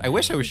wish I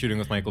was shooting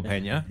with Michael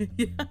Pena.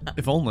 Yeah.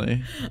 If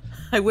only.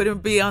 I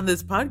wouldn't be on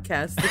this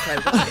podcast if I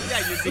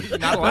was. Yeah, you're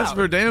not allowed. That's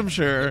for damn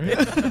sure.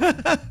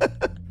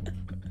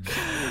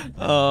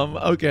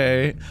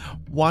 Okay.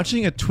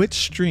 Watching a Twitch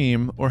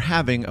stream or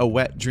having a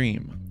wet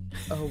dream?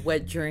 A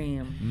wet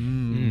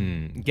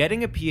dream.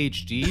 Getting a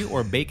PhD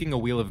or baking a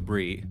wheel of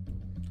brie?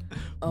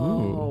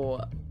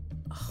 Oh,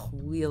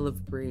 wheel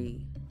of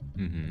brie.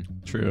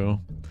 True.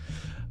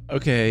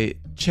 Okay,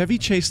 Chevy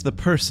Chase the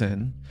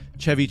person,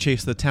 Chevy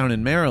Chase the town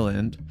in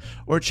Maryland,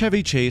 or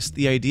Chevy Chase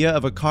the idea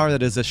of a car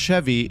that is a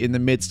Chevy in the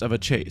midst of a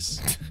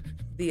chase?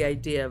 The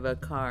idea of a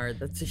car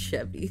that's a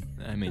Chevy.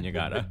 I mean, you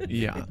gotta.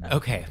 Yeah.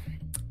 Okay.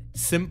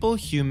 Simple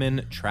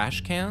human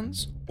trash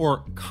cans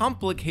or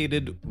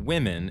complicated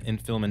women in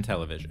film and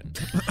television?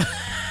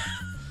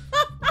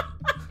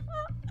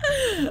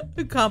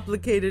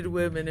 Complicated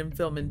women in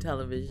film and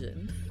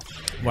television.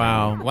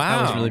 Wow.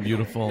 That was really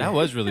beautiful. That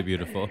was really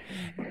beautiful.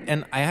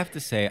 And I have to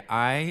say,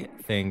 I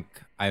think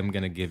I'm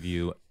going to give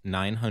you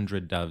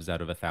 900 doves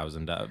out of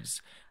 1,000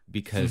 doves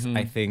because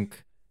I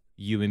think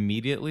you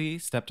immediately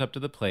stepped up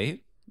to the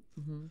plate.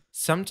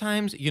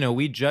 Sometimes,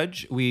 we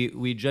judge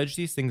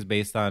these things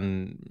based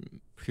on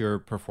pure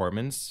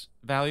performance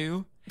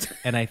value.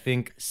 And I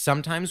think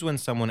sometimes when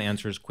someone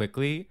answers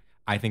quickly,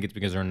 I think it's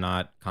because they're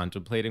not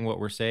contemplating what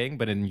we're saying.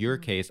 But in your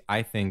case,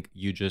 I think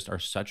you just are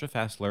such a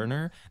fast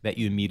learner that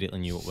you immediately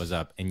knew what was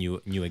up and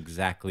you knew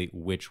exactly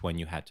which one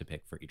you had to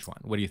pick for each one.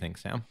 What do you think,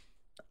 Sam?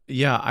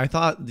 Yeah, I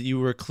thought you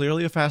were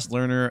clearly a fast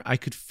learner. I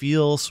could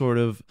feel sort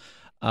of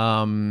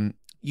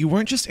you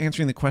weren't just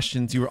answering the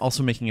questions, you were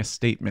also making a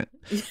statement,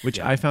 which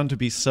I found to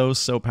be so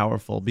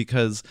powerful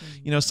because,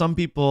 some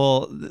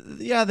people,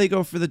 they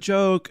go for the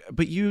joke,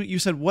 but you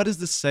said, what does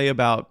this say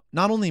about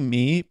not only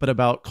me, but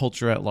about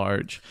culture at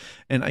large?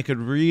 And I could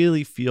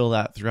really feel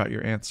that throughout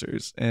your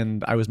answers.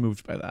 And I was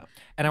moved by that.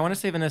 And I want to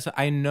say, Vanessa,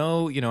 I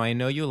know you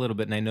a little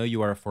bit and I know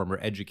you are a former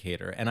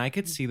educator and I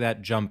could see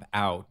that jump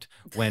out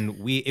when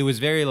it was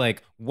very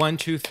like 1,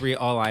 2, 3,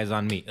 all eyes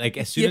on me. Like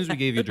as soon as we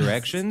gave you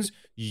directions,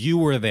 you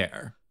were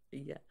there.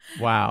 Yeah.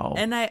 Wow.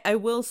 And I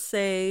will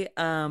say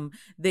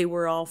they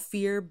were all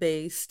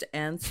fear-based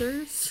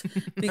answers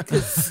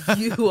because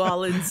you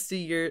all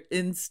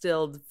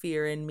instilled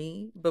fear in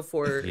me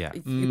before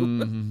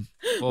you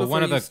Well,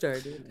 one of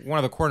started. One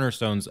of the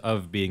cornerstones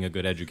of being a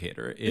good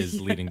educator is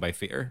leading by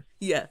fear.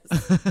 Yes.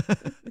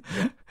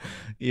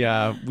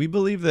 Yeah, we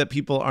believe that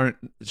people aren't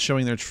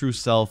showing their true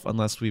self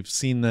unless we've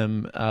seen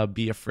them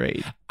be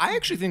afraid. I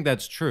actually think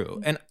that's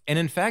true. And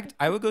in fact,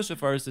 I would go so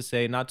far as to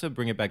say, not to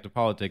bring it back to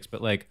politics,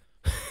 but like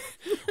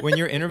when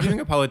you're interviewing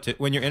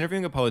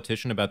a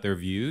politician about their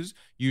views,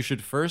 you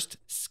should first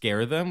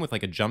scare them with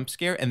like a jump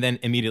scare and then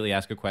immediately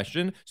ask a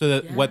question so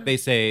that what they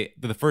say,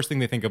 the first thing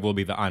they think of will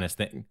be the honest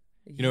thing.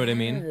 You know what I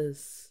mean?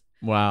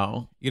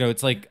 Wow.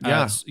 It's like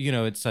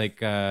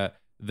the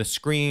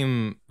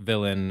Scream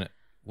villain.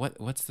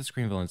 What's the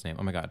Scream villain's name?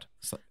 Oh my God.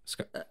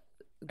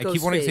 I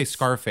keep wanting to say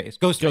Scarface.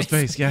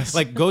 Ghostface, yes.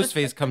 Like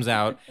Ghostface comes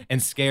out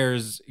and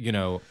scares,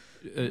 John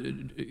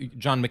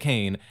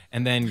McCain,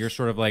 and then you're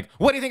sort of like,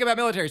 what do you think about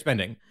military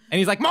spending? And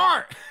he's like,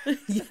 more!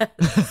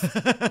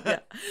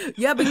 Yes.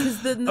 Yeah,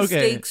 because then the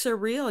stakes are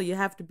real. You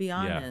have to be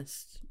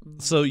honest.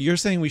 So you're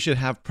saying we should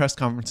have press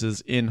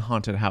conferences in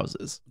haunted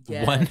houses?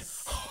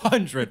 Yes.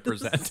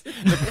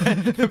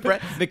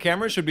 100%. The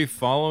camera should be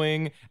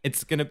following.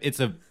 It's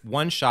a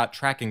one-shot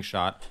tracking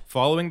shot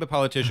following the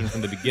politician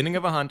from the beginning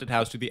of a haunted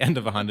house to the end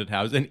of a haunted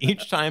house. And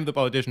each time the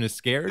politician is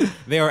scared,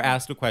 they are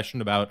asked a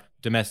question about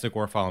domestic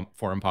or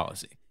foreign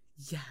policy.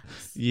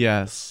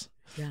 Yes.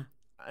 Yeah.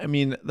 I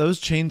mean,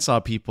 those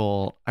chainsaw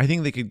people, I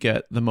think they could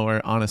get the more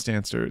honest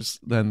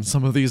answers than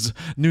some of these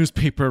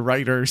newspaper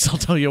writers, I'll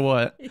tell you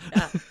what.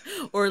 Yeah.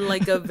 Or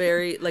like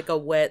a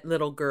wet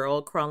little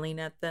girl crawling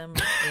at them.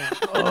 Yeah.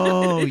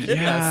 Oh,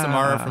 yeah.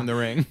 Samara from The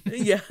Ring.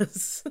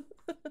 Yes.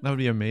 That would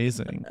be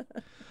amazing.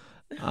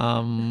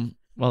 Well,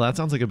 that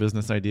sounds like a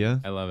business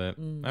idea. I love it.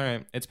 All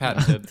right. It's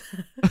patented.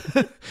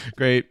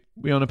 Great.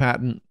 We own a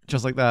patent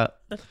just like that.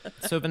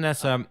 So,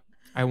 Vanessa,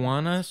 I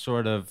want to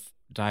sort of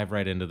dive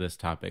right into this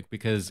topic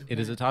because it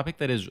is a topic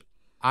that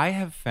I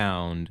have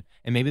found,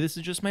 and maybe this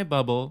is just my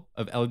bubble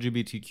of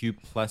LGBTQ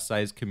plus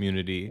size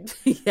community,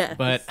 yes.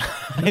 but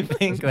I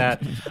think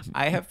that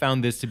I have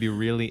found this to be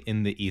really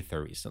in the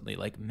ether recently.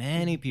 Like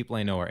many people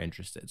I know are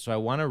interested. So I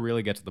want to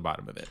really get to the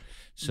bottom of it.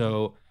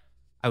 So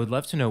I would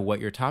love to know what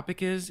your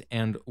topic is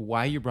and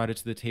why you brought it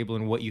to the table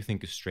and what you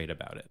think is straight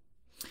about it.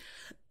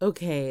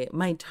 Okay,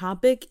 my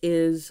topic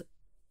is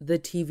the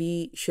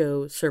TV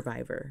show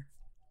Survivor.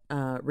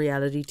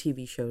 Reality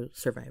TV show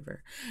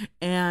Survivor.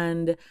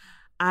 And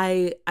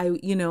I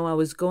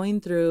was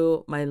going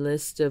through my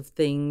list of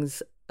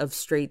things, of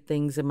straight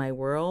things in my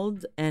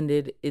world, and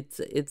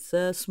it's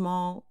a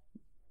small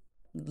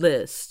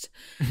list.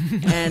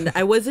 And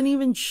I wasn't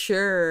even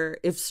sure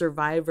if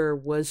Survivor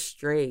was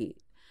straight.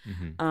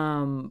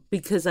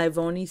 Because I've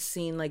only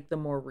seen like the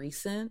more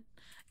recent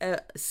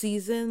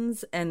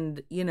seasons,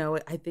 and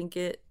I think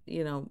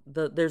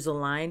there's a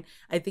line.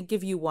 I think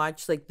if you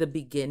watch like the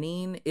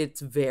beginning,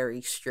 it's very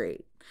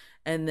straight,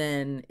 and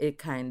then it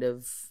kind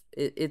of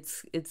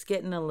it's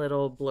getting a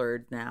little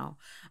blurred now.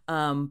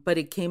 But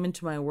it came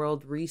into my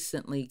world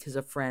recently because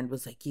a friend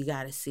was like, you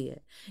gotta see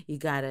it,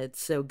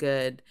 it's so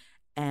good,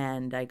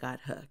 and I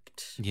got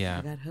hooked. You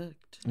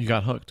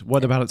got hooked.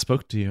 What about it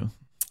spoke to you?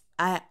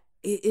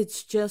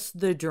 It's just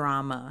the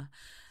drama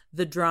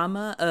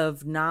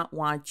of not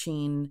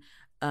watching.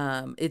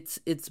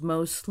 It's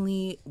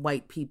mostly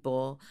white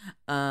people,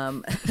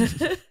 and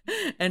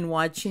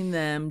watching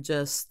them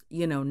just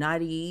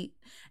not eat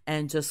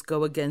and just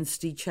go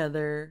against each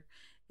other.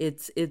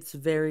 It's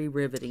very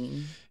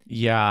riveting.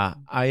 Yeah,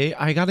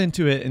 I got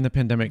into it in the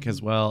pandemic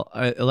as well.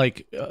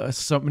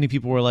 So many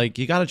people were like,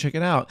 you got to check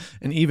it out.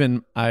 And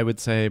even I would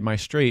say my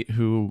straight,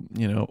 who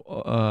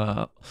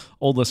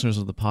old listeners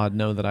of the pod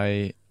know that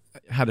I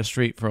had a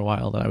straight for a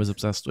while that I was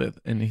obsessed with,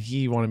 and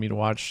he wanted me to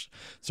watch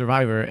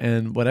Survivor,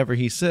 and whatever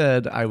he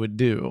said I would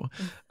do.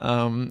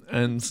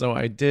 And so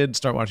I did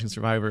start watching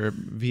Survivor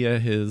via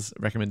his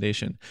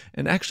recommendation,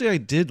 and actually I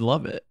did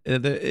love it.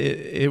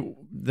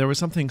 There was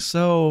something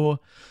so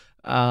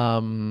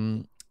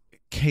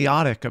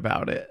chaotic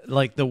about it,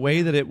 like the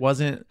way that it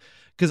wasn't,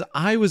 because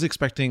I was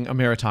expecting a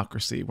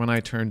meritocracy when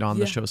I turned on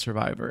the show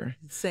Survivor.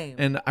 Same.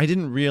 And I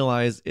didn't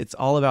realize it's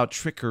all about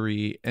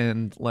trickery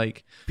and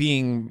like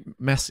being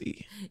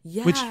messy.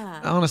 Yeah. Which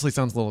honestly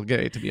sounds a little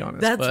gay, to be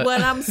honest. That's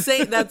what I'm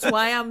saying. That's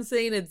why I'm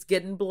saying it's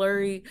getting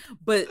blurry.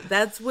 But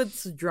that's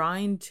what's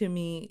drawing to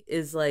me,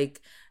 is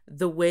like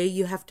the way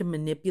you have to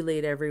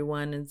manipulate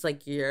everyone. It's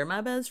like, you're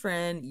my best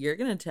friend, you're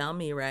gonna tell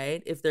me,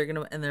 right? If they're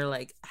gonna, and they're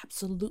like,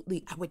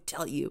 absolutely, I would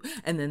tell you.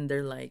 And then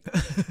they're like,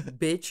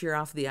 bitch, you're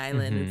off the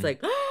island. It's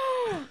like,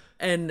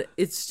 and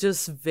it's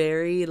just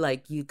very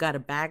like, you gotta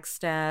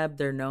backstab.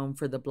 They're known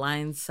for the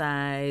blind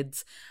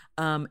sides,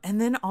 and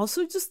then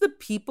also just the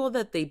people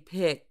that they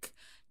pick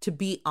to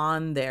be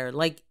on there.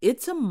 Like,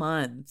 it's a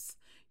month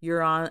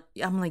you're on.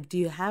 I'm like, do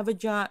you have a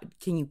job?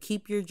 Can you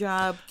keep your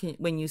job?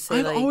 When you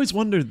say, I've always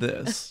wondered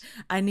this.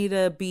 I need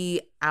to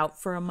be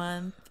out for a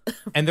month.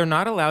 And they're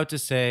not allowed to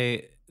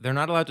say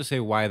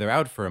why they're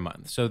out for a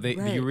month. So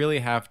you really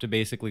have to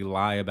basically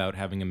lie about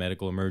having a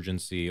medical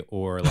emergency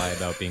or lie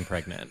about being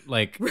pregnant.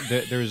 Like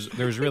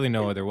there's really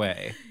no other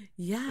way.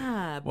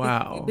 Yeah.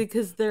 Wow.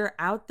 Because they're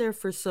out there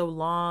for so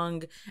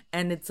long,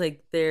 and it's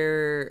like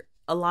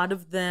a lot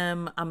of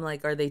them, I'm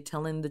like, are they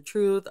telling the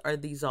truth? Are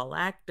these all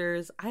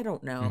actors? I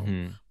don't know,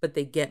 but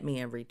they get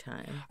me every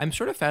time. I'm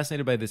sort of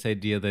fascinated by this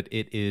idea that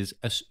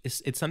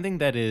it's something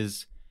that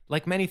is,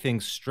 like many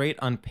things, straight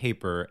on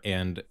paper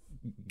and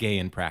gay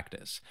in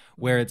practice,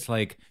 where it's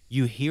like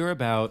you hear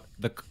about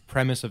the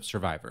premise of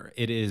Survivor.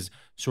 It is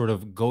sort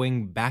of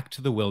going back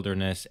to the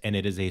wilderness, and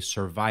it is a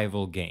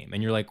survival game.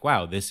 And you're like,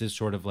 wow, this is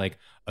sort of like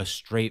a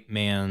straight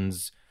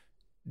man's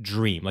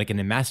dream. Like an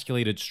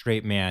emasculated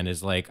straight man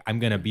is like, I'm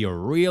going to be a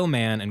real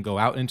man and go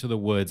out into the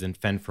woods and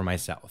fend for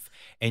myself.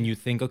 And you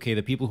think, okay,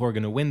 the people who are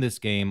going to win this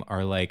game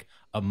are like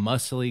a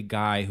muscly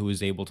guy who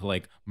is able to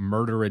like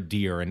murder a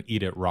deer and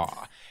eat it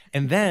raw.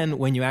 And then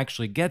when you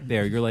actually get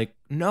there, you're like,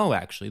 no,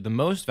 actually, the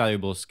most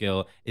valuable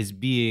skill is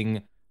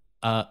being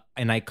an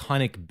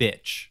iconic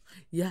bitch.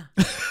 Yeah.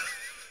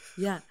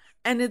 Yeah.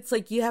 And it's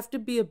like you have to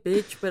be a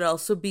bitch, but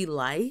also be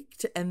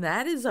liked. And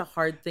that is a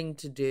hard thing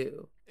to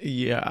do.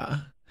 Yeah.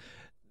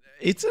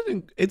 It's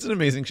an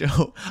amazing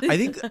show. I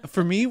think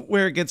for me,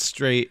 where it gets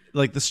straight,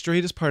 like the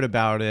straightest part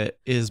about it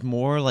is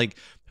more like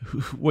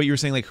what you were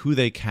saying, like who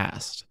they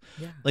cast.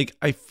 Yeah. Like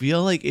I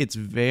feel like it's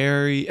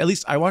very, at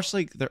least I watched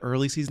like the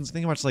early seasons. I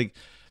think I watched like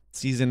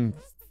season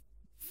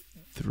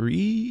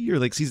 3 or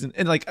like season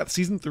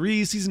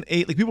 3, season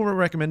 8. Like people were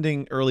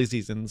recommending early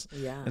seasons.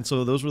 Yeah. And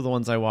so those were the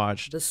ones I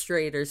watched. The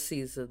straighter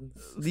seasons.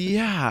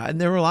 Yeah. And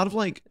there were a lot of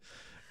like,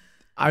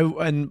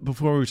 and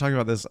before we were talking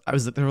about this, I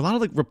was like, there were a lot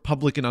of like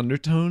Republican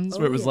undertones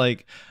where it was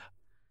like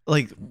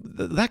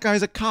that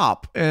guy's a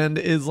cop and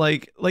is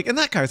like, and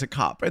that guy's a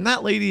cop. And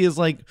that lady is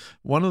like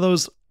one of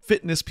those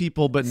fitness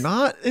people, but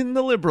not in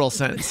the liberal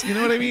sense. You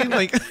know what I mean?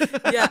 Like,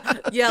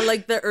 yeah.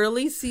 Like the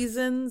early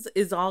seasons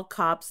is all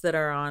cops that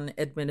are on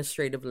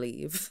administrative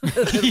leave.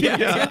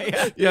 Yeah.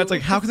 It's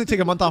like, how can they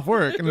take a month off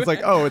work? And it's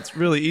like, oh, it's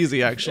really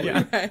easy actually.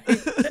 Yeah. Right.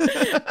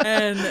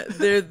 And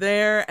they're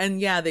there, and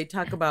yeah, they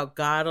talk about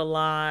God a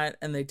lot,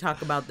 and they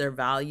talk about their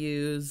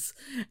values,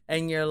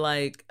 and you're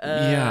like,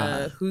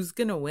 who's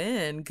gonna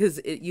win? Because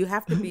you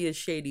have to be a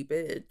shady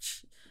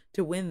bitch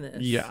to win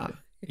this.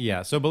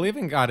 Yeah, so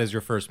believing God is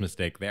your first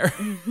mistake there.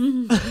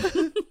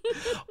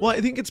 Well,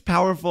 I think it's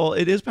powerful.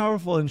 It is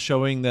powerful in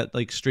showing that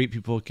like straight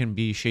people can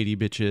be shady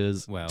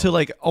bitches to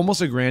like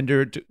almost a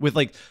grander with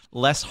like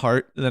less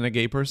heart than a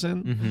gay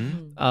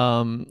person.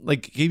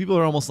 Like gay people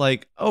are almost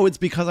like, oh, it's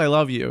because I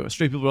love you.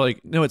 Straight people are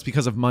like, no, it's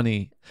because of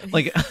money.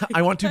 Like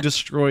I want to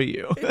destroy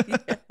you.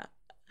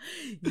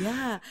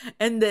 Yeah.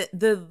 And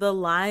the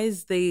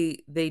lies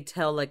they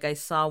tell, like I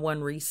saw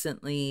one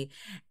recently,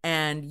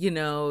 and you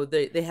know,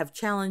 they have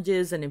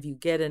challenges, and if you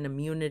get an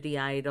immunity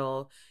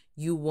idol,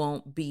 you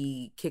won't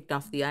be kicked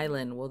off the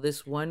island. Well,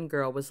 this one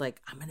girl was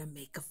like, I'm gonna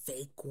make a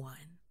fake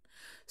one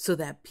so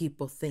that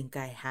people think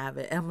I have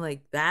it. I'm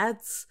like,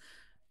 that's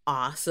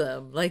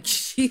awesome. Like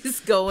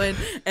she's going,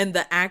 and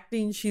the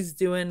acting she's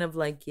doing of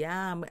like,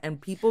 yeah, and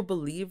people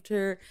believed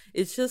her.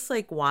 It's just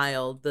like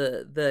wild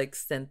the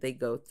extent they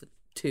go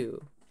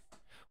to.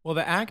 Well,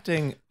 the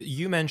acting,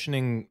 you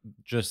mentioning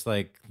just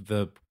like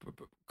the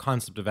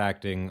concept of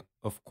acting,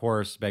 of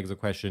course, begs the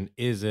question,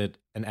 is it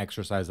an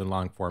exercise in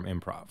long form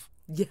improv?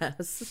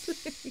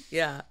 Yes.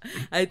 Yeah,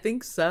 I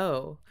think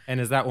so. And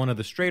is that one of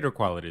the straighter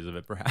qualities of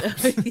it,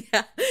 perhaps?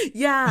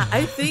 Yeah.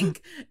 I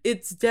think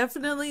it's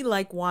definitely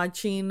like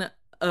watching an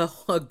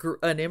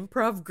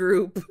improv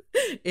group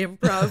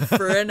improv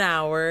for an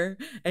hour,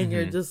 and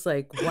you're just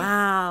like,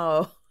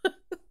 wow.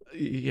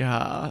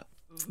 Yeah.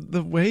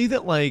 The way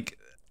that like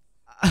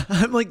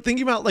I'm like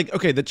thinking about like,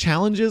 okay, the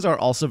challenges are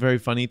also very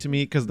funny to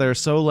me because they're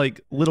so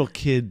like little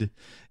kid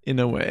in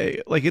a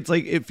way. Like it's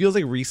like it feels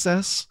like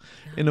Recess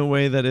in a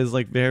way that is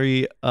like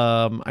very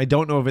I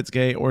don't know if it's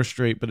gay or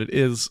straight, but it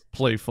is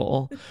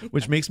playful,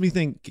 which makes me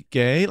think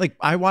gay. Like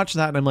I watch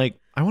that and I'm like,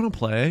 I want to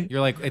play. You're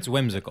like, it's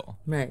whimsical.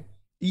 Right.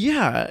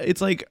 Yeah,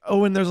 it's like,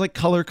 oh, and there's like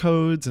color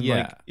codes and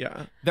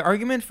The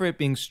argument for it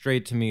being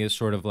straight to me is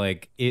sort of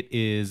like it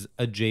is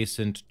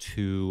adjacent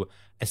to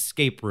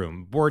escape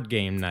room, board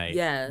game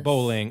night,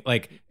 bowling,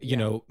 like, you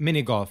know,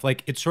 mini golf.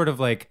 Like it's sort of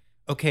like,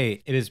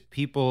 okay, it is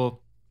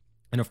people,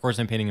 and of course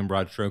I'm painting in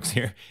broad strokes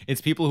here. It's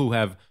people who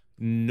have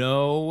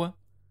no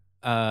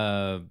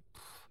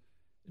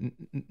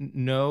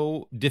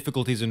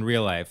difficulties in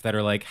real life that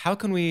are like, how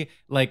can we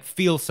like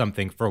feel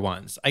something for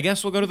once? I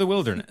guess we'll go to the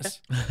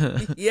wilderness.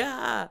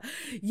 Yeah,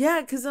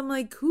 because I'm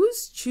like,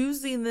 who's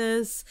choosing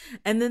this?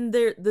 And then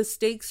the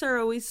stakes are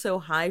always so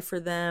high for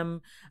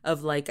them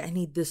of like, I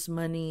need this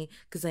money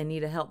because I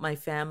need to help my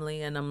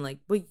family. And I'm like,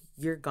 well,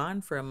 you're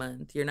gone for a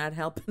month, you're not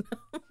helping them.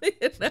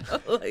 You know,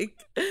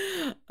 like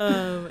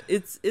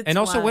it's and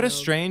also wild. What a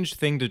strange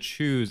thing to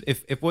choose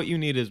if what you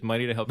need is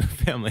money to help your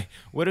family.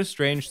 What a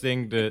strange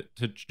thing to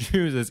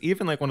choose as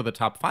even like one of the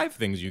top 5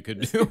 things you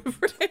could do.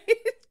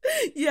 Right?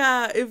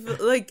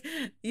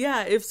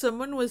 If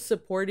someone was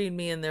supporting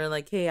me and they're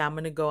like, hey, I'm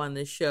gonna go on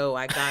this show,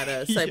 I got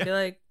us, I'd be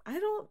like, I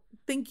don't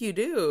think you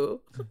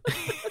do.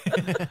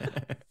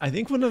 I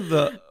think one of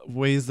the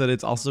ways that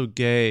it's also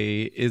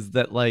gay is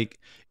that like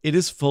it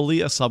is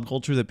fully a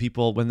subculture that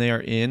people, when they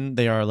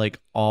are like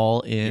all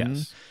in.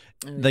 Yes.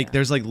 like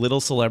there's like little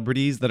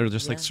celebrities that are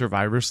just like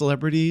Survivor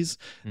celebrities.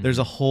 There's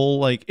a whole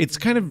like it's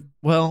kind of,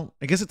 well,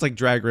 I guess it's like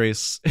Drag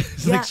Race.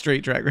 It's like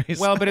straight Drag Race.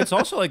 Well, but it's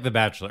also like The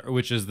Bachelor,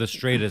 which is the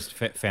straightest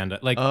fandom.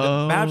 Like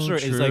The Bachelor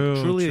is like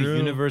truly a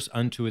universe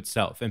unto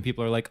itself, and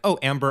people are like, "Oh,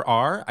 Amber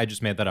R." I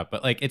just made that up,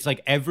 but like it's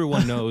like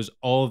everyone knows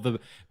all of the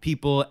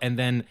people, and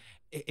then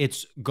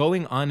it's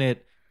going on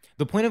it.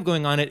 The point of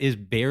going on it is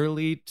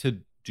barely to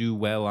do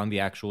well on the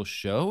actual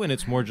show, and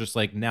it's more just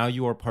like now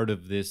you are part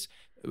of this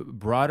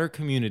broader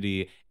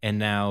community, and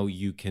now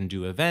you can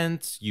do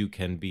events, you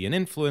can be an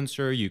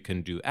influencer, you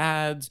can do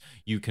ads,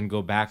 you can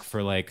go back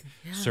for like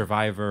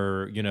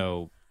Survivor, you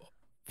know,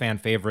 fan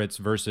favorites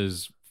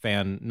versus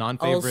fan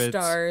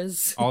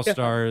non-favorites, all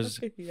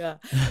stars. Yeah,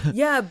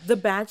 The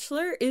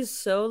Bachelor is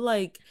so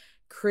like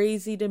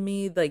crazy to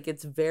me. Like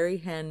it's very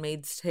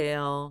Handmaid's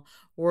Tale,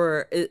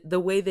 where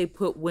the way they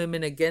put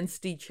women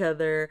against each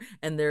other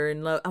and they're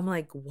in love. I'm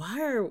like,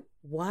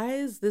 why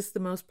is this the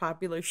most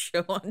popular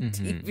show on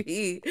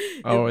TV?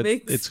 It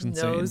makes it's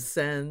no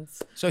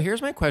sense. So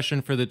here's my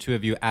question for the two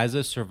of you as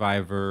a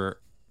Survivor,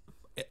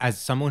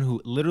 as someone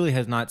who literally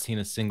has not seen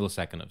a single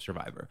second of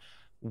Survivor.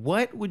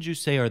 What would you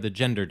say are the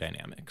gender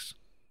dynamics?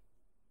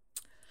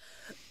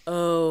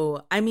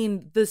 Oh, I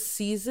mean, the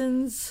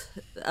seasons,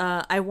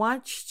 I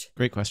watched...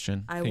 Great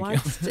question. I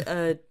watched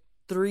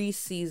 3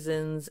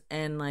 seasons,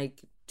 and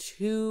like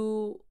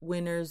 2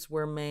 winners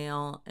were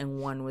male and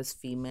 1 was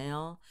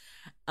female.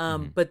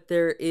 But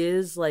there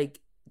is like,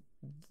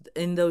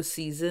 in those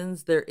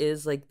seasons, there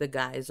is like the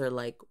guys are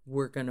like,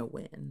 we're gonna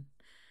win.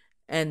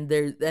 And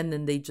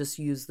then they just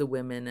use the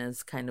women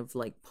as kind of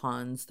like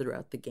pawns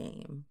throughout the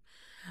game.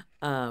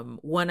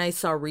 One I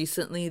saw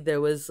recently, they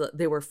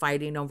were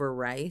fighting over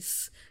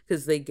rice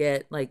because they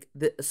get like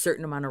a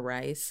certain amount of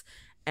rice,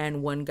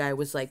 and one guy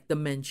was like, the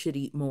men should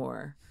eat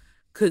more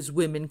because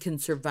women can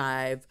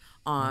survive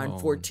on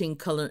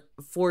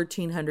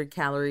 1,400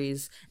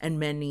 calories and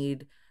men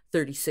need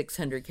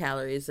 3,600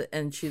 calories.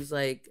 And she's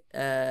like,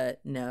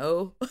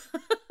 no.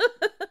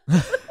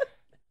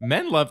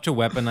 Men love to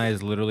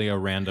weaponize literally a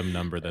random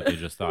number that they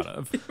just thought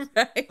of.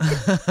 Right.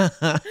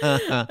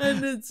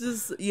 And it's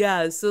just,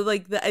 so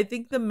like I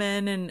think the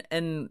men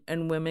and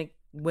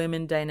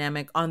women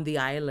dynamic on the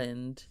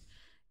island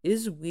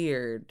is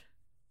weird.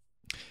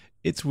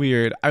 It's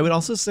weird. I would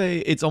also say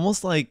it's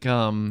almost like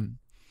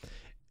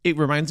it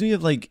reminds me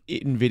of like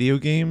in video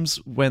games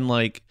when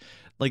like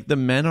the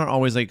men are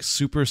always like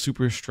super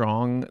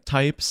strong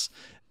types,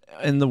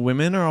 and the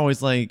women are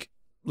always like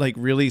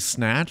really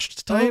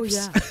snatched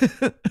types.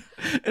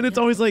 And it's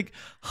always like,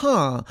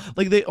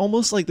 like they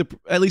almost like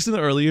at least in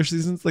the earlier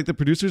seasons, like the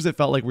producers, it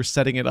felt like we're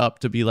setting it up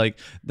to be like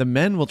the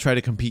men will try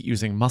to compete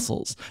using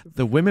muscles,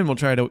 the women will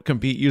try to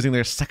compete using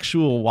their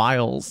sexual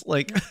wiles,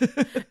 like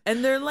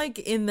and they're like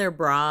in their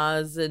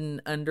bras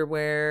and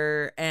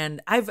underwear, and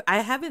I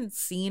haven't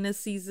seen a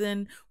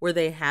season where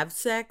they have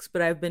sex,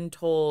 but I've been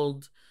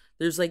told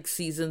there's like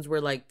seasons where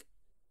like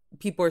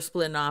people are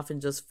splitting off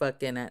and just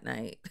fucking at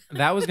night.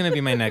 That was going to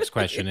be my next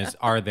question is,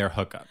 are there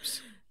hookups?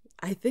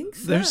 I think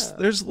so.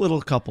 There's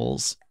little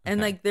couples. And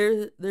like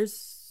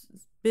there's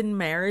been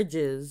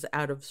marriages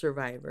out of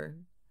Survivor.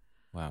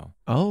 Wow.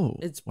 Oh,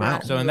 it's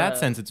wow. So in that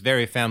sense, it's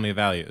very family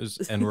values,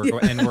 and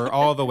we're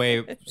all the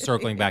way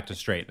circling back to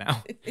straight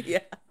now. Yeah.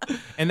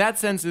 In that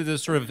sense, it's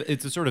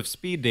a sort of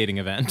speed dating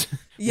event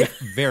with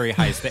very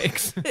high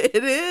stakes.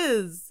 It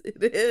is,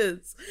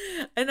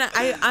 and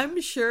I'm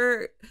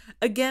sure.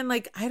 Again,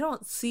 like I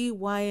don't see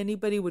why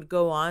anybody would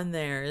go on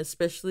there,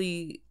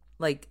 especially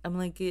like I'm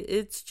like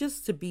it's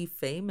just to be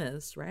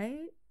famous,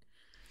 right?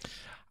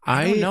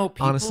 I don't know.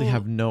 People, honestly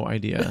have no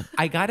idea.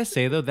 I gotta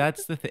say though,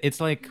 that's the thing. It's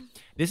like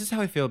this is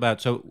how I feel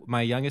about. So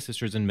my youngest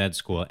sister's in med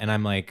school, and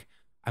I'm like,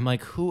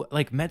 who?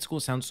 Like med school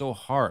sounds so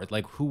hard.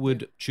 Like who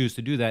would choose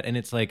to do that? And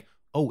it's like,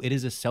 oh, it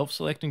is a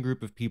self-selecting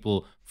group of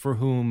people for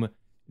whom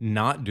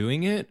not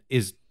doing it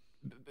is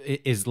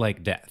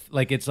like death.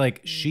 Like it's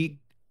like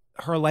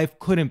her life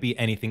couldn't be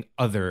anything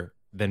other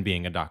than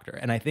being a doctor.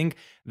 And I think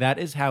that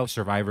is how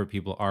Survivor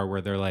people are,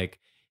 where they're like,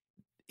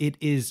 it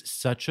is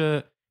such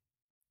a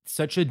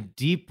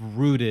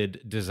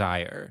deep-rooted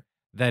desire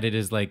that it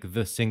is like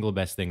the single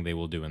best thing they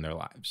will do in their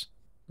lives.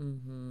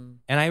 Mm-hmm.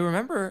 And I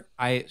remember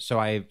I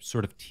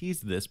sort of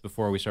teased this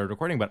before we started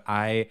recording, but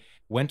I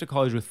went to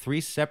college with 3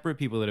 separate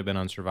people that have been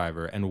on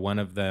Survivor, and one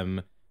of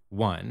them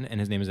won, and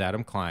his name is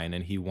Adam Klein,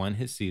 and he won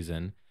his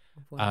season.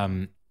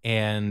 Wow.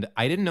 And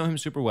I didn't know him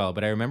super well,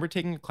 but I remember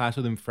taking a class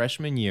with him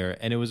freshman year,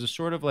 and it was a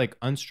sort of like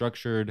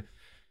unstructured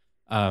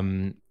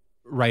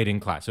writing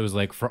class. It was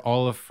like for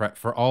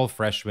all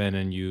freshmen,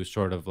 and you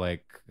sort of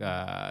like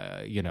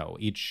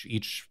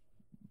each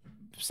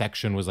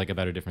section was like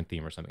about a different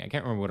theme or something. I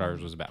can't remember what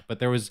ours was about, but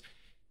there was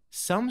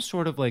some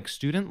sort of like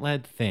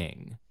student-led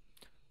thing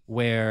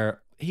where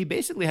he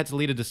basically had to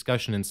lead a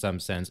discussion in some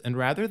sense, and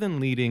rather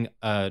than leading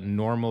a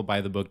normal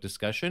by the book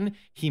discussion,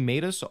 he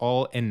made us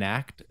all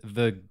enact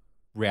the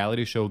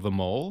reality show The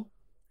Mole.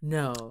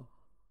 No.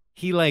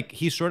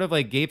 he sort of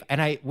like gave,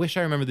 and I wish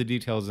I remember the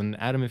details, and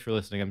Adam, if you're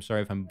listening, I'm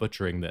sorry if I'm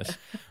butchering this,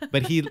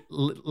 but he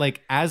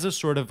like, as a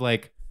sort of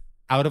like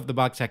out of the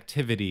box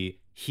activity,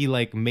 he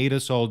like made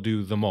us all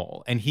do the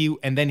mole, and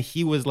then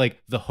he was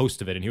like the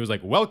host of it, and he was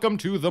like, welcome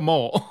to the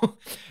mole.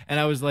 And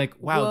I was like,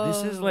 wow,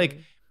 this is like,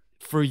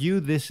 for you,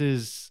 this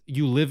is,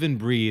 you live and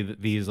breathe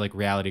these like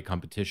reality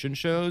competition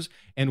shows.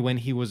 And when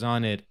he was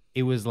on it,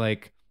 it was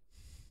like,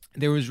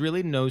 there was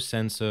really no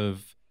sense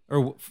of,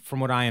 or from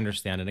what I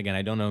understand, and again,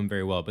 I don't know him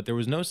very well, but there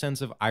was no sense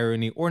of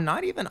irony, or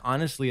not even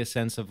honestly a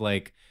sense of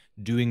like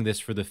doing this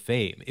for the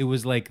fame. It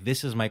was like,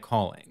 this is my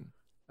calling.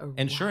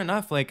 And sure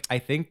enough, like, I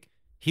think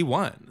he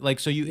won.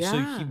 Like, so he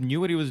knew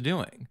what he was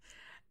doing.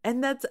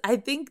 And I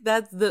think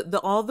that's the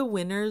all the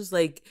winners,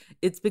 like,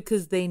 it's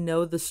because they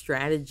know the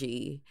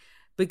strategy.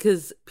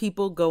 Because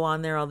people go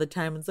on there all the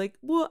time. It's like,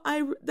 well,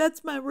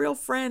 that's my real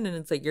friend. And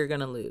it's like, you're going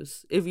to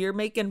lose. If you're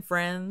making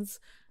friends,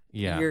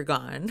 you're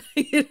gone.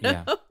 You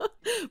know? Yeah.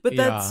 But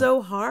that's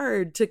so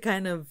hard to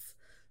kind of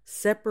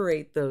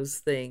separate those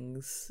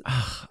things.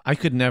 I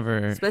could never.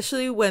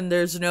 Especially when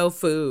there's no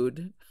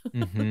food.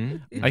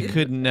 Mm-hmm. I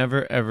could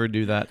never, ever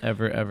do that.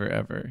 Ever, ever,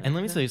 ever. And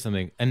let me tell you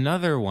something.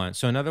 Another one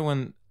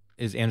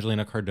is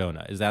Angelina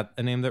Cardona. Is that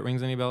a name that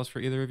rings any bells for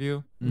either of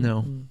you?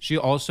 No. She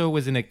also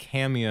was in a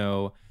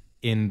cameo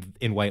in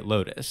White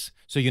Lotus.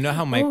 So you know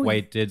how Mike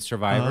White did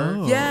Survivor?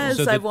 Oh. Yes,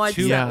 so I've watched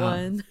that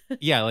one.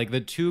 Yeah, like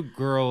the two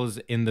girls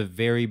in the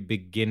very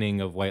beginning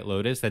of White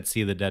Lotus that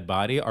see the dead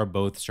body are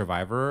both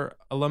Survivor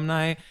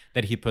alumni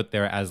that he put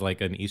there as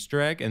like an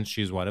Easter egg, and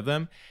she's one of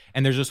them.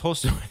 And there's this whole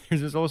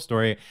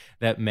story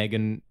that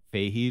Megan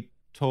Fahey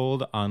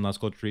told on Las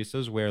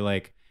Culturistas where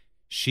like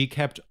she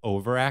kept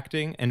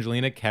overacting.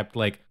 Angelina kept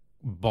like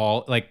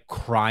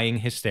crying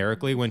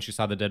hysterically when she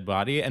saw the dead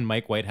body, and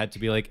Mike White had to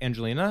be like,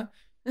 Angelina,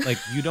 like,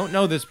 you don't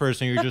know this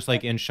person, you're just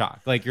like in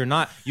shock, like you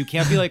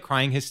can't be like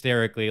crying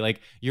hysterically,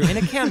 like you're in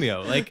a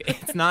cameo, like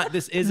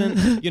this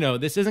isn't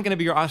going to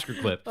be your Oscar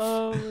clip.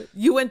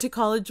 You went to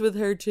college with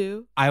her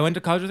too? I went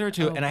to college with her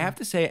too. And I have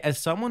to say, as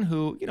someone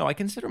who, I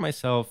consider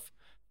myself,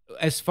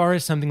 as far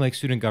as something like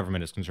student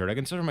government is concerned, I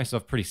consider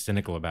myself pretty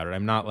cynical about it.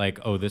 I'm not like,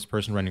 oh, this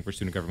person running for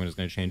student government is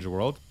going to change the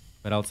world.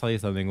 But I'll tell you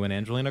something, when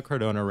Angelina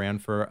Cardona ran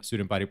for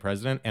student body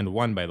president and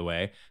won, by the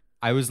way,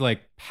 I was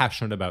like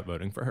passionate about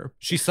voting for her.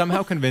 She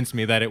somehow convinced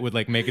me that it would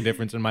like make a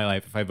difference in my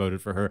life if I voted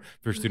for her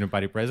for student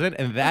body president.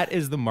 And that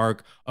is the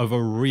mark of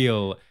a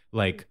real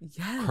like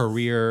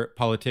career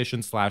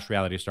politician /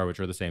 reality star, which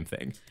are the same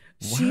thing.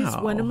 She's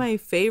one of my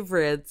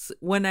favorites.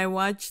 When I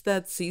watched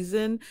that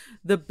season,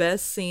 the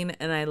best scene,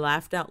 and I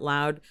laughed out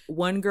loud.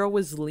 One girl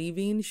was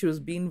leaving. She was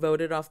being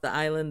voted off the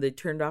island. They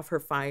turned off her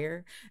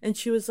fire. And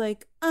she was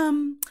like,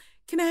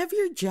 can I have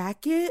your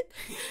jacket?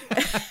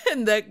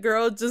 And that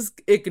girl just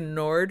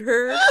ignored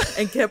her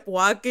and kept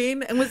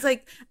walking and was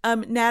like,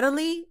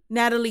 Natalie,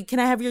 can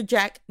I have your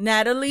jacket?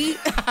 Natalie?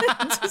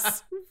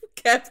 Just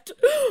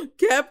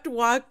kept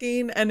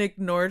walking and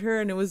ignored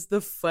her. And it was the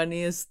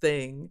funniest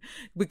thing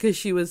because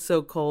she was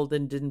so cold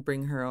and didn't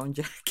bring her own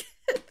jacket.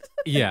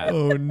 Yeah.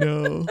 Oh,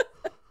 no.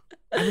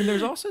 I mean,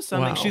 there's also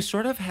something, she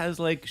sort of has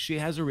like, she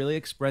has a really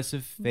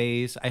expressive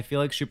face. I feel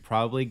like she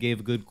probably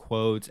gave good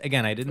quotes.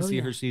 Again, I didn't see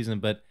her season,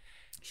 but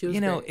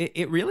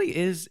it really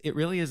is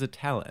a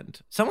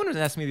talent. Someone was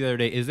asking me the other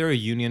day, is there a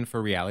union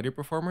for reality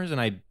performers? And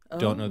I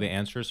don't know the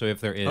answer. So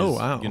if there is,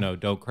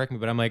 don't correct me.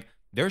 But I'm like,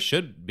 there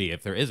should be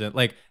if there isn't.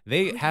 Like,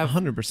 they have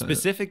 100%.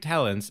 specific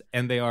talents,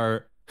 and they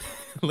are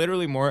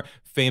literally more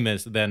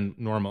famous than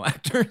normal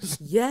actors.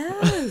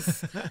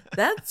 Yes,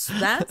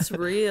 that's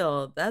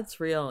real. That's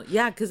real.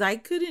 Yeah, because I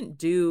couldn't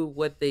do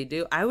what they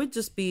do. I would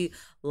just be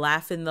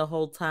laughing the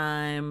whole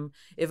time.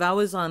 If I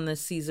was on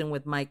this season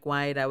with Mike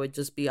White, I would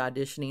just be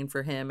auditioning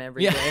for him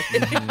every day.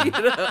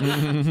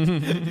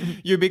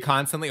 You'd be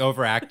constantly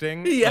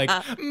overacting. Yeah.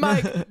 Like,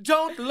 Mike,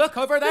 don't look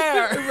over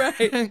there.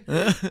 Right.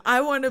 I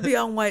want to be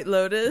on White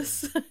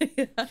Lotus.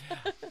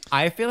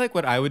 I feel like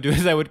what I would do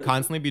is I would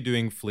constantly be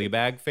doing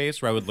Fleabag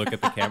face, where I would look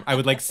at the camera. I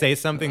would like say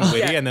something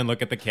witty and then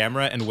look at the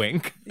camera and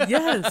wink.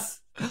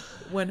 Yes.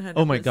 100%.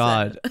 Oh my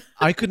God.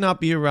 I could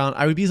not be around.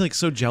 I would be like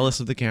so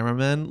jealous of the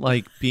cameramen,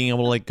 like being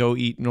able to like go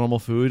eat normal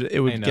food. It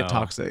would get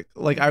toxic.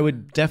 Like I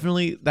would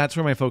definitely, that's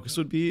where my focus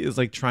would be, is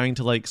like trying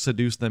to like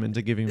seduce them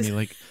into giving me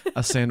like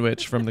a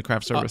sandwich from the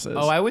craft services.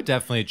 I would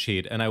definitely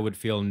cheat, and I would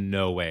feel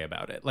no way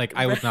about it. Like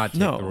I would not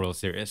take the rules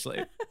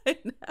seriously.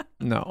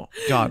 No.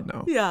 God,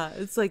 no. Yeah.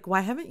 It's like,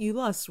 why haven't you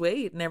lost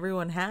weight? And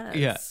everyone has.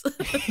 Yeah.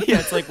 Yeah.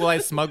 It's like, well, I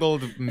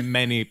smuggled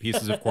many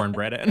pieces of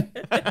cornbread in.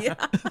 Yeah.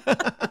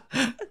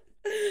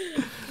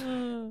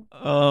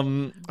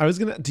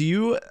 Do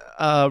you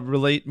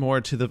relate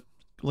more to the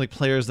like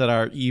players that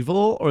are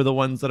evil, or the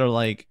ones that are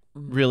like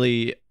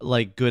really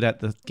like good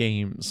at the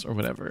games or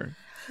whatever?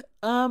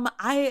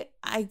 I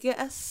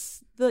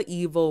guess the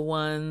evil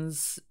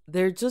ones,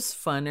 they're just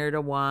funner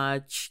to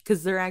watch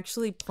because they're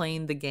actually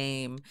playing the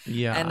game.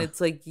 Yeah. And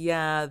it's like,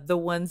 the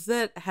ones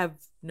that have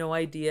no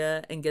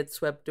idea and get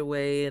swept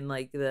away and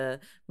like the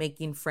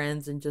making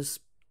friends and just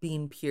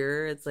being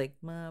pure, it's like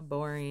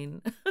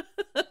boring.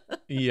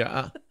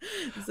 Yeah.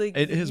 It's like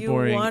It is you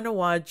boring. want to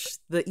watch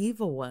the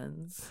evil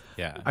ones.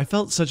 Yeah. I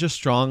felt such a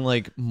strong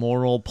like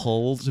moral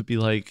pull to be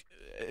like,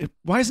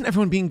 why isn't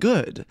everyone being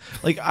good?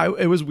 Like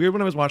it was weird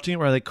when I was watching it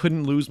where I like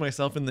couldn't lose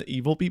myself in the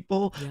evil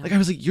people. Yeah. Like I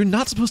was like, you're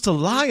not supposed to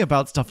lie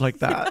about stuff like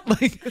that.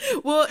 Like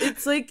Well,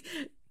 it's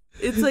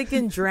like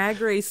in Drag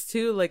Race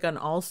too, like on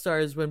All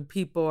Stars, when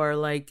people are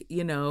like,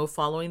 you know,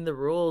 following the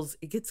rules,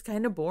 it gets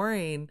kind of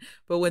boring.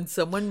 But when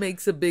someone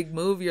makes a big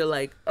move, you're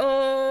like,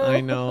 oh, I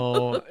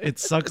know. It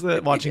sucks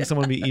that watching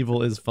someone be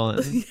evil is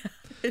fun.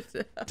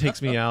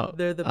 Takes me out.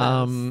 They're the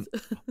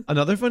best.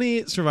 Another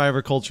funny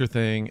Survivor culture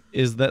thing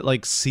is that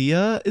like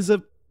Sia is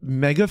a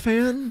mega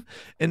fan,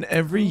 and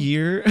every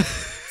year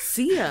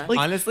Sia. Like-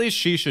 Honestly,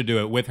 she should do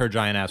it with her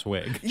giant ass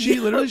wig. she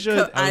literally should.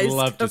 I would Eyes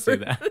love to see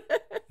covered. that.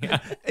 Yeah.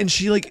 And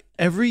she like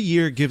every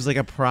year gives like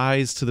a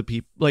prize to the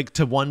people, like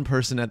to one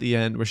person at the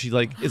end, where she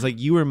like is like,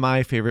 you are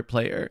my favorite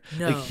player.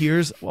 No. Like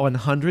here's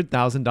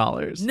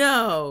 $100,000.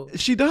 No,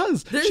 She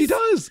does. She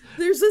does.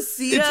 there's a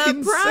Sia It's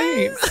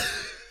insane.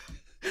 prize.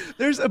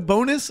 There's a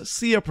bonus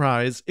Sia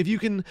prize if you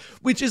can,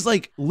 which is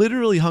like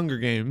literally Hunger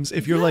Games.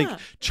 If you're like Yeah.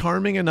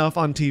 charming enough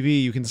on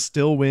TV, you can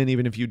still win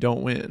even if you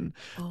don't win.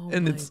 Oh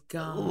And my it's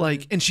God.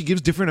 like, and she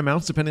gives different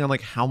amounts depending on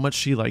like how much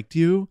she liked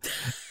you.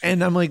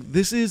 And I'm like,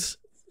 this is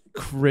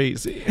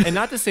crazy. And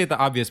not to say the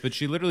obvious, but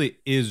she literally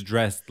is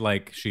dressed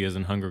like she is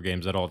in Hunger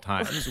Games at all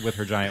times with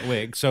her giant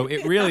wig. So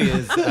it really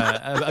is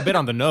a bit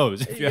on the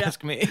nose, if you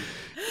ask me.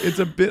 It's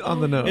a bit on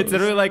the nose. It's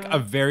literally like a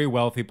very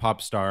wealthy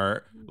pop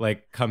star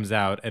like comes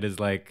out and is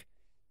like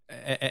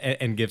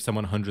and gives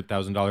someone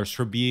 $100,000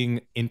 for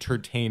being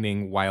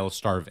entertaining while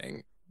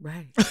starving.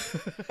 Right.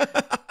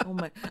 Oh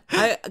my.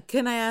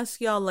 Can I ask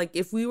y'all, like,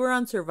 if we were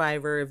on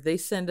Survivor, if they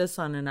send us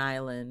on an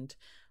island,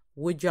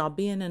 would y'all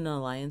be in an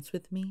alliance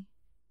with me?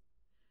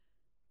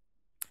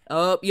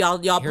 Oh, y'all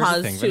Here's the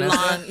paused thing, too Vanessa.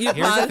 long. You Here's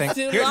the paused thing.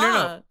 too Here-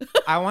 long. no,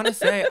 I want to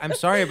say I'm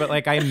sorry, but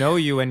like I know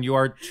you and you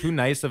are too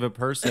nice of a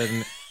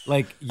person.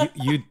 Like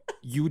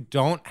you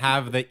don't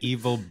have the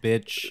evil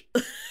bitch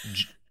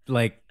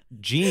like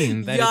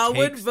gene that Y'all it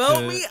would takes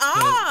vote me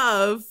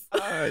off.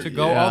 to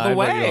go all the I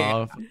vote you way.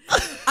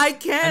 off. I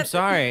can't. I'm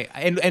sorry,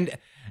 and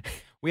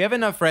we have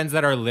enough friends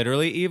that are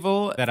literally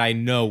evil that I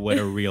know what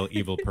a real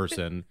evil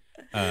person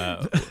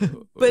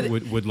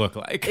would look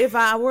like. If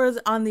I was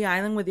on the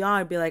island with y'all,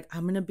 I'd be like,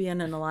 I'm gonna be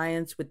in an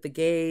alliance with the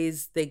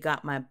gays. They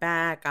got my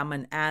back. I'm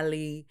an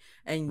ally,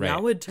 and Right.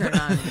 y'all would turn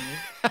on me.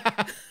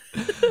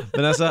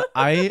 Vanessa,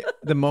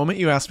 the moment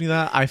you asked me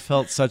that, I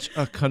felt such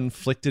a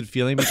conflicted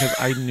feeling because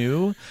I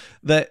knew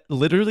that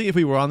literally if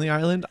we were on the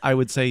island, I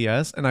would say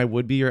yes and I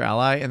would be your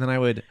ally, and then I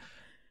would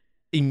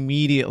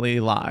immediately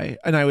lie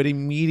and I would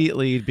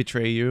immediately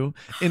betray you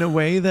in a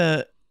way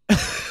that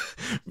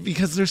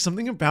because there's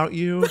something about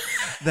you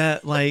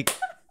that like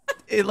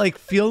it like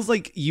feels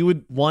like you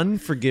would, one,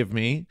 forgive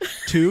me,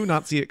 two,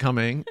 not see it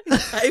coming.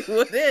 I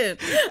wouldn't.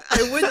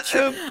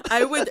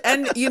 I would.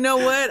 And you know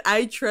what?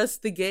 I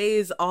trust the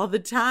gays all the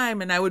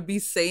time, and I would be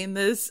saying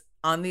this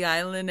on the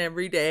island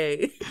every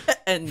day,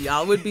 and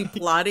y'all would be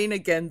plotting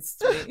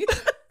against me.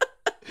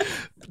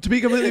 To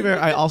be completely fair,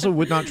 I also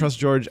would not trust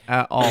George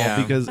at all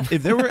Yeah. because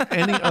if there were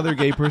any other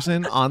gay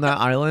person on that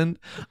island,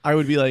 I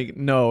would be like,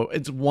 no,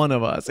 it's one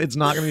of us. It's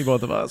not going to be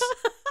both of us.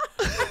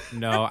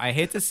 No, I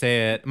hate to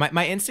say it.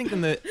 My instinct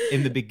in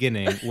the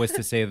beginning was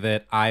to say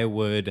that I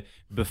would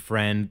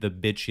befriend the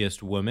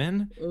bitchiest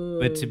woman.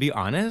 But to be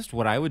honest,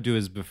 what I would do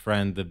is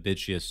befriend the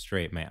bitchiest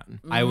straight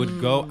man. I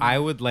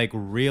would like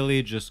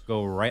really just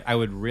go right. I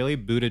would really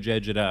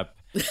Buttigieg it up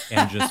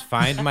and just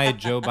find my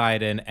Joe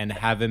Biden and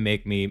have him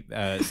make me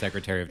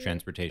Secretary of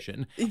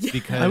Transportation.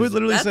 Because I would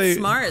literally That's say,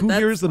 smart. who That's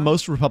here is the smart.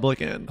 most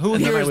Republican? who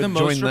And then here I is the would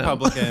most join them.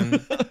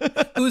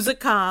 Republican? Who's a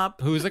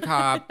cop? Who's a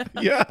cop?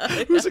 Yeah,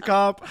 who's a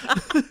cop?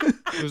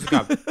 Who's a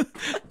cop?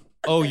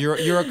 Oh,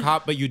 you're a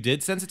cop, but you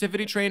did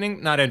sensitivity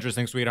training? Not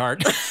interesting,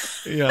 sweetheart.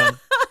 Yeah.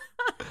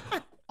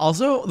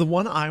 Also, the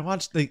one I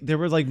watched, there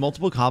were like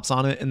multiple cops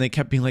on it, and they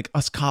kept being like,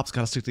 "Us cops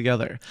gotta stick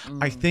together."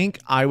 I think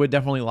I would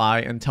definitely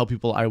lie and tell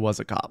people I was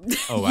a cop.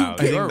 Oh wow, I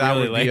think you're that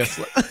really would be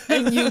like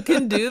And you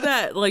can do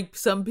that. Like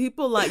some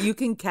people, like you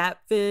can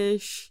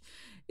catfish.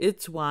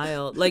 It's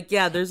wild. Like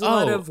yeah, there's a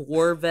lot Oh. of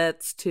war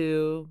vets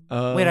too.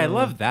 Wait, I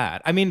love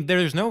that. I mean,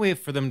 there's no way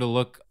for them to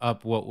look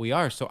up what we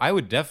are, so I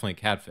would definitely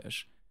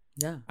catfish.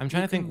 Yeah, I'm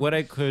trying you to think can- what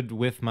I could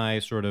with my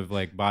sort of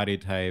like body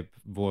type,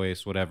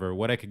 voice, whatever,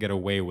 what I could get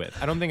away with.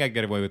 I don't think I could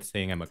get away with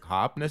saying I'm a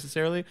cop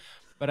necessarily,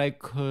 but I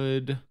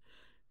could.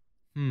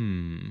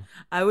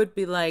 I would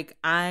be like,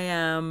 I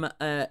am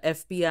a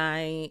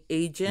FBI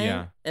agent,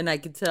 Yeah. and I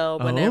could tell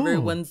when Oh.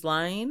 everyone's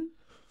lying.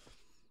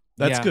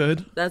 That's Yeah.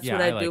 good. That's Yeah,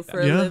 what I I, like do that. for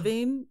a Yeah.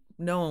 living.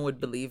 No one would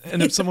believe me.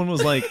 And if someone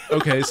was like,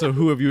 "Okay, so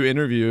who have you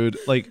interviewed?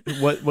 Like,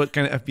 what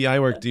kind of FBI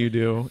work do you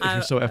do? If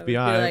you're so I would be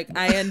FBI." like,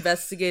 I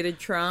investigated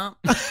Trump.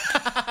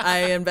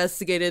 I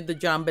investigated the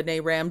John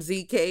Benet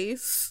Ramsey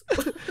case.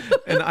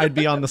 And I'd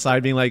be on the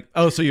side being like,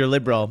 "Oh, so you're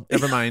liberal?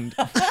 Never mind."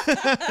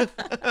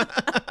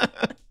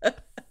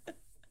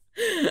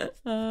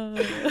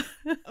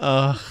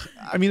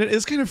 I mean, it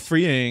is kind of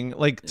freeing,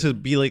 like to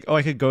be like, oh,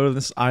 I could go to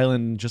this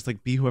island and just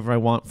like be whoever I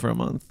want for a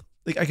month.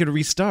 Like I could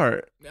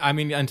restart. I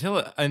mean,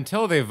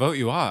 until they vote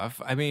you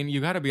off, I mean,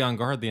 you got to be on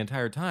guard the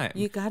entire time.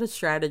 You got to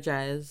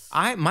strategize.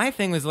 My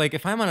thing was like,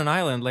 if I'm on an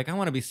island, like I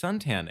want to be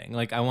suntanning.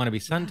 Like I want to be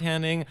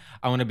suntanning.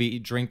 I want to be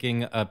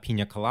drinking a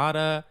pina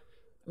colada.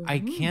 I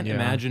can't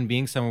imagine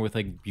being somewhere with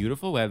like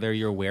beautiful weather.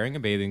 You're wearing a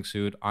bathing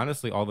suit.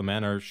 Honestly, all the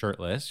men are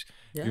shirtless.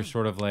 Yeah. You're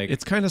sort of like,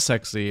 It's kind of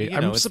sexy. You know,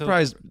 I'm it's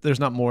surprised there's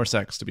not more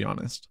sex, to be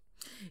honest.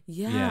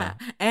 Yeah.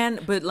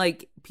 But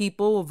like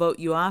people will vote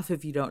you off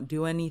if you don't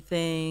do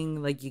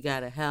anything. Like you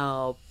got to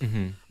help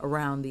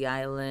around the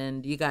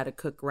island. You got to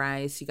cook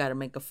rice. You got to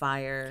make a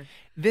fire.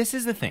 This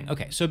is the thing.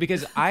 Okay, so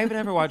because I've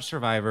never watched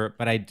Survivor,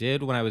 but I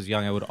did when I was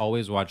young, I would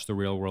always watch the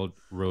Real World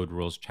Road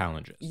Rules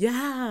challenges.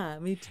 Yeah,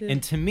 me too.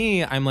 And to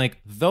me, I'm like,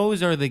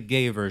 those are the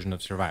gay version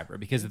of Survivor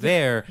because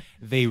there,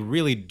 they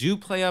really do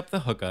play up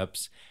the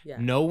hookups. Yeah.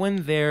 No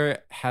one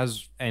there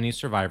has any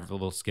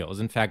survivable skills.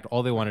 In fact,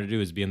 all they want to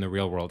do is be in the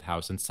real world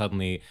house, and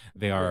suddenly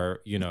they are,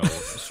 you know,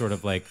 sort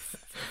of like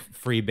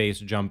free base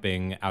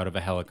jumping out of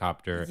a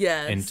helicopter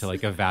into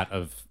like a vat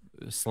of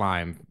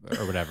slime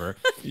or whatever.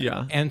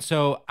 Yeah. And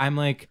so I'm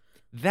like,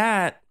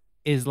 that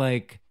is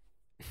like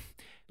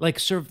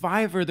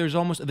Survivor, there's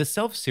almost the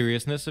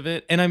self-seriousness of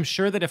it. And I'm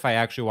sure that if I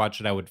actually watched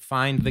it, I would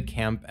find the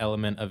camp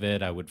element of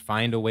it. I would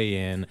find a way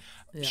in.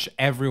 Yeah.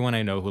 Everyone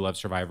I know who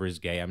loves Survivor is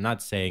gay. I'm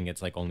not saying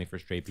it's like only for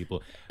straight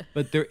people,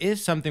 but there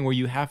is something where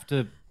you have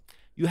to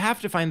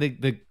find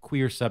the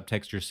queer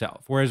subtext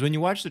yourself. Whereas when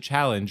you watch the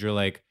challenge, you're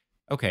like,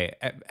 okay,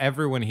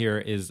 everyone here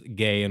is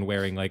gay and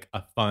wearing like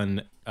a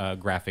fun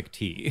graphic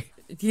tee.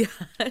 Yeah.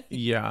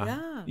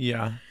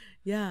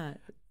 Yeah.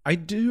 I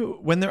do.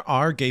 When there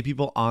are gay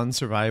people on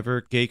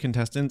Survivor, gay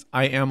contestants,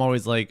 I am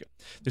always like,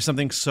 there's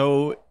something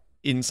so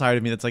inside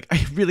of me that's like,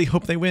 I really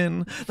hope they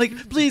win.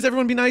 Like, please,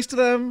 everyone be nice to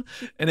them.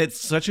 And it's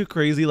such a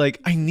crazy, like,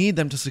 I need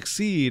them to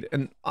succeed.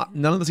 And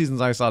none of the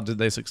seasons I saw did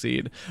they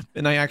succeed.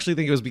 And I actually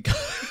think it was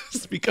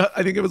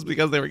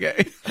because they were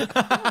gay.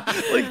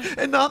 Like,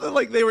 and not that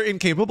like they were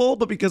incapable,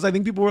 but because I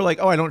think people were like,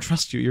 oh, I don't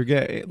trust you. You're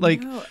gay.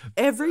 Like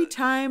every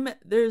time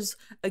there's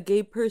a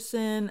gay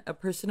person, a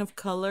person of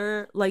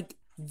color, like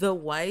the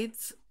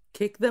whites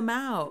kick them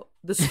out,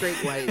 the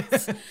straight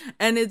whites.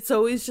 And it's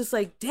always just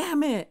like,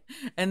 damn it.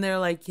 And they're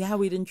like, yeah,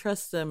 we didn't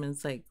trust them. And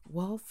it's like,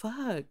 well,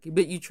 fuck.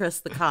 But you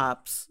trust the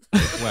cops.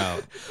 Well,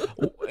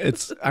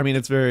 it's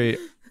very,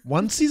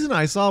 one season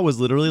I saw was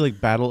literally like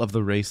Battle of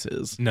the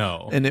Races.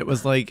 No. And it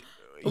was like,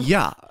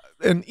 yeah.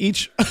 And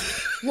each,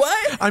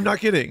 what? I'm not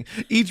kidding.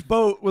 Each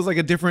boat was like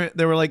a different,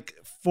 there were like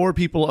 4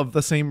 people of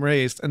the same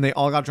race and they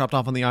all got dropped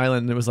off on the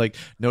island. And it was like,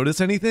 notice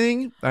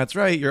anything? That's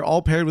right. You're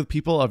all paired with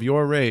people of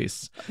your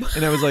race.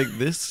 And I was like,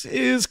 this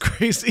is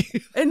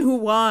crazy. And who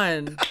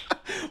won?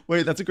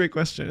 Wait, that's a great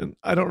question.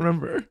 I don't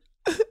remember.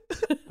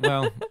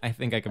 Well, I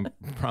think I can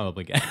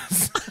probably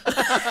guess.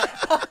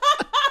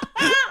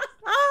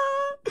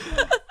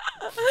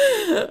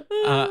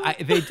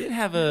 They did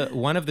have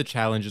one of the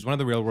challenges, one of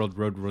the Real World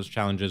Road Rules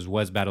challenges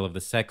was Battle of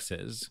the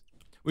Sexes,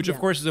 which of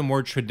course is a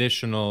more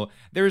traditional,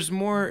 there's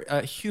more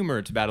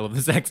humor to Battle of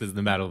the Sexes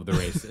than Battle of the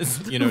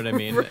Races. You know what I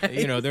mean? Right.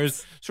 You know,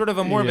 there's sort of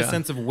a more of a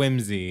sense of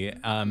whimsy,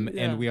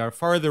 and we are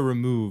farther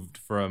removed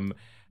from,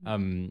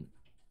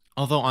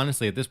 although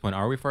honestly at this point,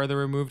 are we farther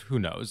removed? Who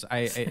knows?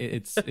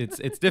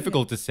 It's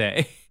difficult to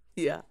say.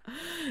 Yeah.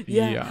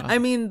 I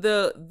mean,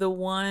 the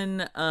one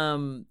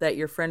that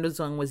your friend was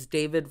on was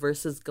David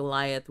versus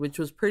Goliath, which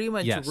was pretty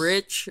much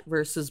rich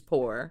versus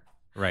poor.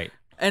 Right.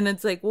 And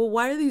it's like, well,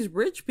 why are these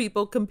rich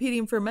people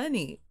competing for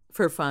money?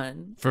 For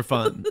fun. For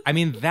fun. I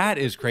mean, that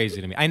is crazy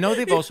to me. I know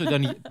they've also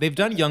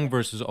done young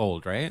versus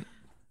old, right?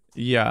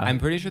 Yeah. I'm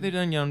pretty sure they've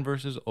done young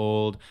versus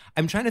old.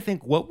 I'm trying to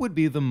think what would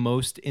be the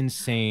most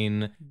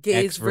insane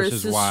gays X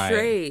versus Y.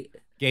 Straight.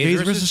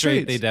 Gays versus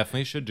straight, they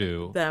definitely should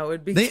do. That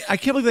would be. I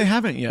can't believe they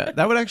haven't yet.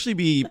 That would actually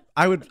be.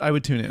 I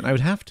would tune in. I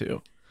would have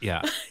to.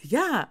 Yeah.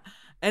 Yeah.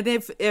 And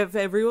if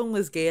everyone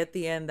was gay at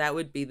the end, that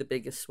would be the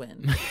biggest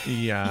win.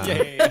 Yeah.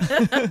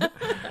 That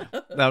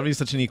would be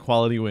such an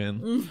equality win.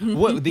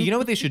 What you know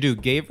what they should do?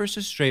 Gay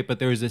versus straight, but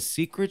there is a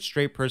secret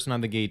straight person on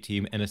the gay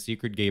team and a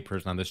secret gay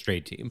person on the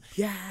straight team.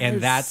 Yes.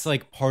 And that's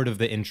like part of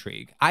the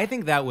intrigue. I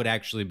think that would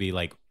actually be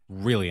like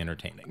really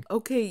entertaining.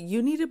 Okay,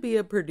 you need to be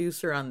a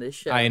producer on this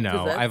show. I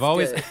know. I've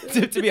always,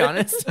 to be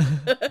honest,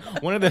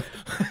 one of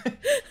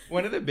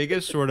the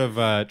biggest sort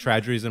of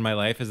tragedies in my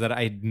life is that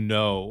I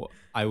know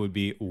I would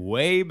be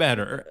way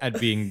better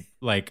at being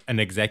like an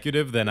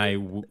executive than I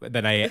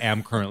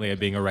am currently at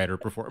being a writer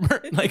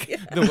performer. Like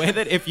the way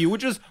that if you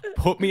would just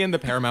put me in the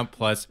Paramount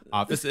Plus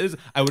offices,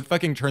 I would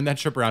fucking turn that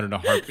ship around in a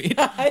heartbeat.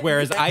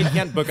 Whereas I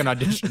can't book an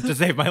audition to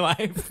save my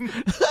life.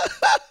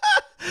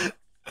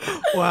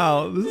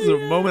 Wow, this is a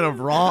moment of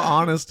raw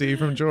honesty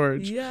from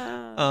George.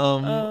 Yeah.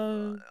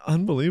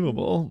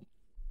 Unbelievable.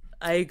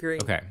 I agree.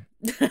 Okay.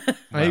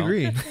 I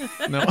agree.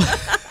 No.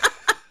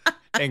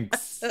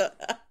 Thanks.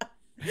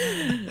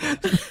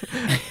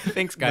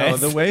 Thanks, No,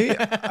 guys.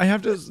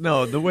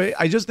 the way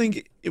I just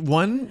think,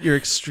 one, you're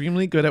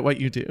extremely good at what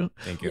you do.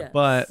 Thank you. Yes.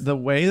 But the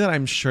way that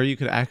I'm sure you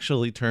could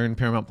actually turn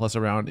Paramount Plus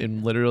around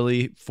in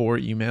literally 4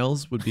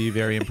 emails would be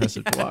very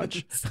impressive to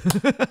watch.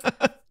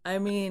 I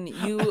mean,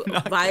 you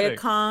not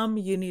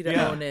Viacom, you need to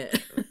Yeah. own it.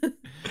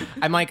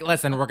 I'm like,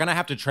 listen, we're going to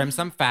have to trim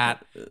some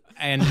fat.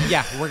 And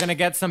yeah, we're going to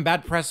get some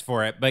bad press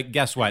for it. But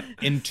guess what?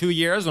 In 2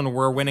 years, when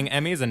we're winning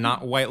Emmys and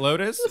not White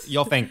Lotus,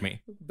 you'll thank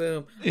me.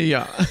 Boom.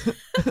 Yeah.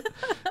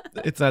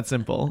 It's that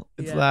simple.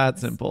 It's that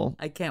Yes. simple.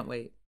 I can't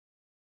wait.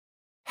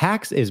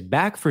 Hacks is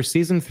back for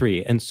season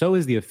 3, and so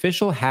is the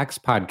official Hacks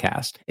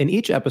podcast. In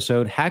each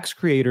episode, Hacks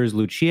creators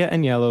Lucia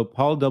Agnello,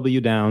 Paul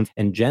W. Downs,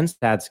 and Jen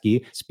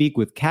Statsky speak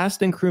with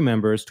cast and crew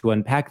members to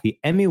unpack the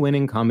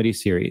Emmy-winning comedy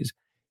series.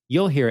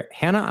 You'll hear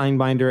Hannah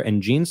Einbinder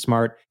and Jean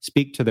Smart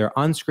speak to their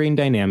on-screen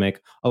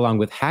dynamic, along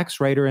with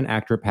Hacks writer and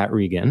actor Pat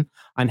Regan,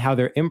 on how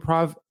their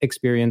improv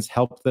experience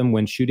helped them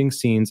when shooting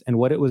scenes and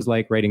what it was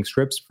like writing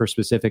scripts for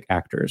specific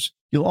actors.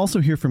 You'll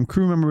also hear from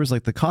crew members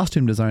like the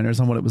costume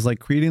designers on what it was like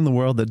creating the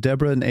world that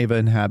Deborah and Ava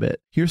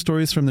inhabit. Hear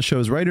stories from the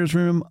show's writer's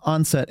room,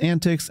 on-set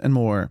antics, and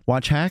more.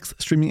 Watch Hacks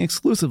streaming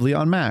exclusively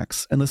on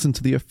Max, and listen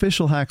to the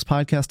official Hacks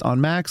podcast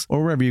on Max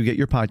or wherever you get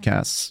your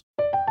podcasts.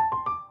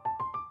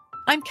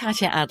 I'm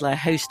Katya Adler,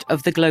 host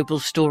of The Global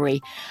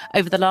Story.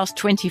 Over the last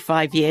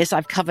 25 years,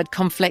 I've covered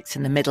conflicts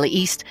in the Middle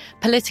East,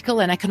 political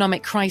and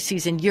economic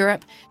crises in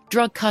Europe,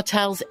 drug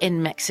cartels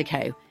in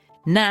Mexico.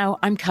 Now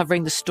I'm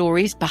covering the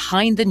stories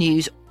behind the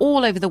news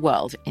all over the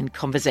world in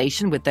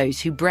conversation with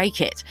those who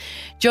break it.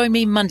 Join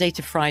me Monday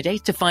to Friday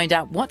to find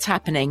out what's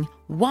happening,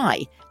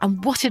 why,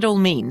 and what it all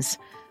means.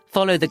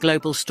 Follow The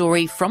Global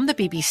Story from the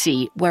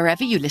BBC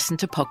wherever you listen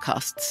to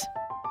podcasts.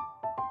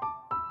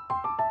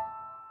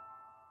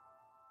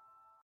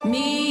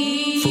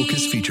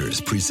 Focus Features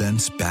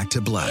presents Back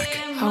to Black.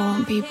 I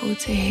want people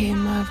to hear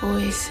my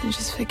voice and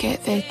just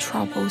forget their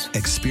troubles.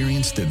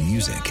 Experience the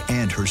music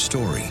and her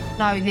story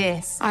Know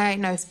this, I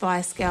ain't no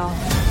Spice Girl.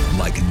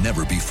 like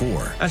never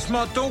before That's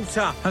my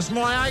daughter. That's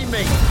my Amy.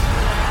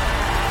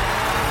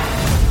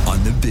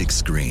 on the big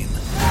screen.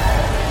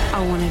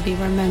 I want to be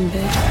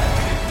remembered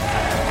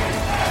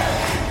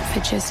for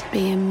just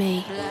being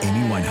me.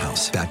 Amy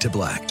Winehouse, Back to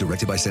Black,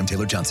 directed by Sam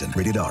Taylor Johnson.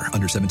 Rated R,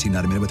 under 17,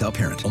 not a minute without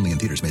parent. Only in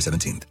theaters May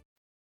 17th.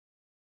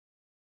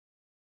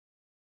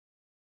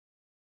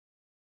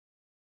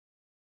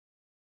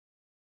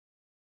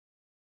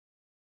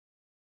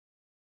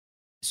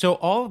 So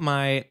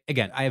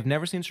again, I have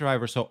never seen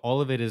Survivor, so all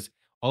of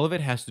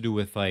it has to do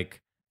with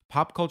like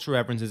pop culture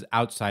references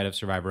outside of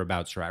Survivor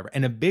about Survivor.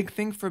 And a big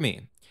thing for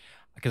me,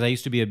 because I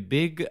used to be a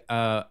big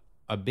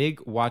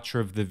watcher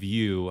of The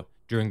View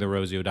during the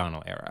Rosie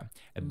O'Donnell era.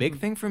 A big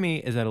thing for me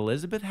is that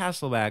Elizabeth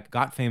Hasselbeck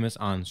got famous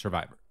on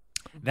Survivor.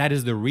 That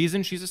is the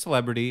reason she's a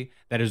celebrity.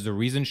 That is the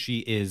reason she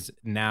is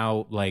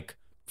now, like,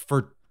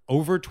 for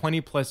over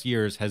 20 plus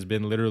years has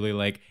been literally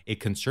like a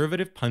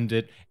conservative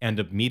pundit and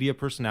a media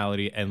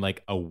personality and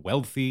like a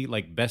wealthy,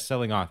 like,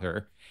 best-selling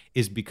author,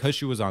 is because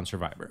she was on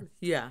Survivor.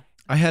 Yeah.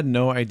 I had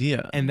no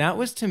idea. And that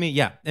was to me,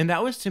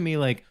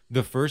 like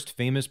the first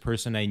famous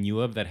person I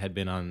knew of that had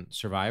been on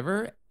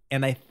Survivor.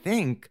 And I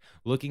think,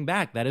 looking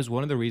back, that is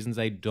one of the reasons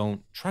I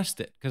don't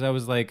trust it. Because I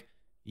was like,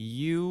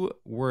 you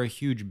were a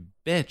huge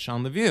bitch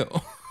on The View.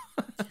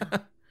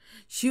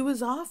 She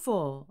was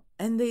awful.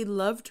 And they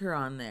loved her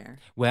on there.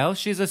 Well,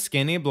 she's a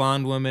skinny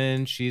blonde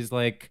woman. She's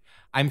like,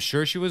 I'm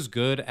sure she was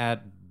good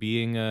at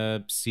being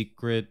a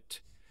secret,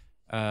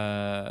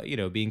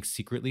 being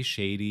secretly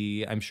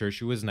shady. I'm sure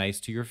she was nice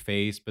to your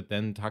face, but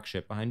then talk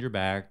shit behind your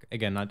back.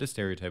 Again, not to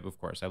stereotype, of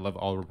course. I love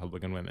all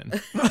Republican women.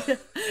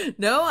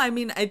 No, I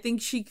mean, I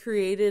think she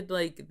created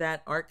like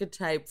that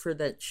archetype for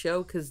that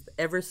show because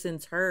ever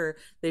since her,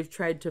 they've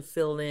tried to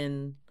fill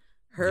in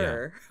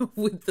her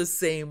with the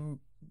same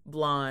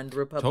blonde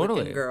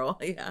Republican girl.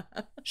 Yeah.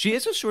 She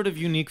is a sort of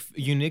unique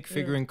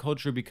figure in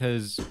culture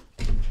because,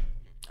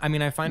 I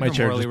mean, I find My her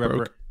chair morally just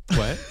broke.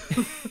 What?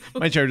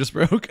 My chair just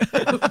broke.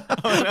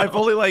 I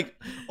fully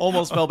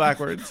almost fell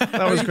backwards.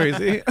 That was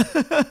crazy.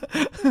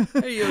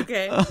 Are you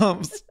okay?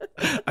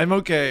 I'm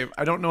okay.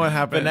 I don't know what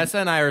happened. Vanessa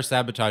and I are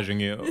sabotaging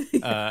you.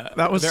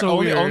 That was so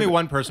only, weird. Only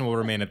one person will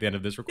remain at the end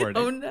of this recording.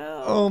 Oh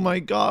no. Oh my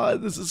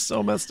God, this is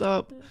so messed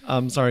up.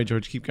 Sorry,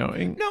 George, keep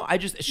going. No,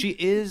 she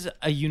is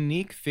a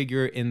unique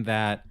figure in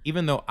that,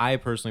 even though I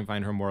personally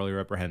find her morally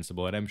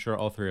reprehensible, and I'm sure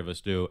all three of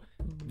us do,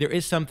 there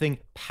is something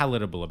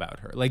palatable about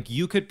her. Like,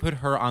 you could put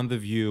her on The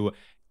View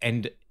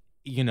and,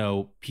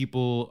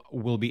 people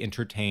will be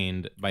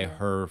entertained by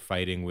her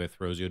fighting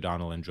with Rosie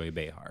O'Donnell and Joy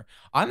Behar.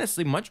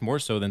 Honestly, much more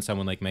so than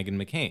someone like Meghan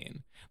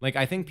McCain. Like,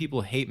 I think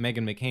people hate Meghan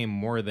McCain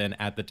more than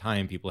at the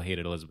time people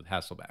hated Elizabeth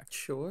Hasselbeck.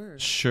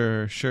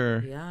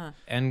 Sure. Yeah.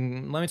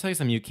 And let me tell you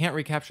something, you can't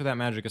recapture that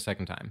magic a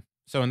second time.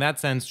 So in that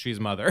sense, she's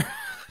mother.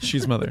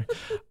 She's mother.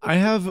 I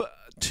have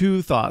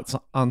 2 thoughts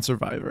on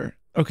Survivor.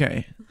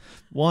 Okay.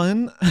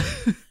 One,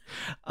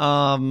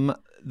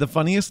 the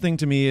funniest thing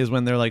to me is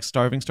when they're like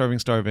starving,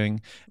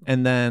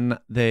 and then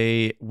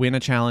they win a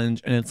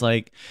challenge and it's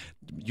like,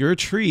 your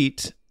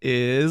treat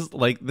is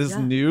like this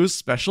Yeah. new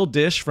special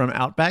dish from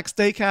Outback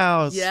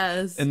Steakhouse.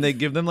 Yes. And they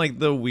give them like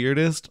the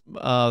weirdest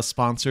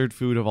sponsored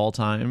food of all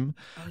time.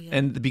 Oh, yeah.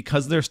 And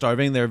because they're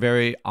starving, they're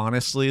very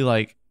honestly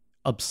like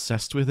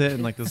obsessed with it.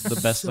 And like, this is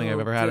the best thing I've So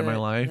ever had in my good.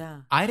 life. Yeah.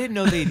 I didn't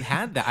know they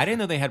had that. I didn't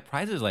know they had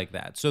prizes like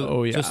that. So,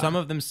 Oh, yeah. so some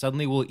of them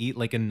suddenly will eat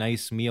like a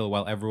nice meal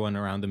while everyone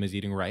around them is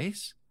eating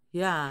rice.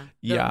 Yeah.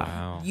 Yeah.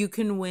 Wow. You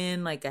can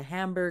win like a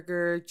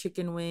hamburger,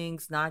 chicken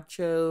wings,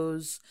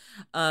 nachos.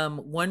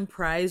 One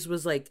prize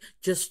was like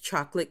just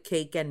chocolate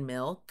cake and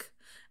milk.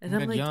 And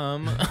I'm like,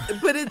 Yum.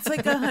 but it's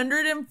like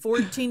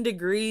 114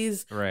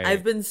 degrees. Right.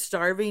 I've been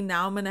starving.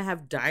 Now I'm going to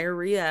have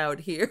diarrhea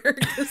out here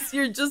because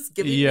you're just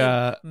giving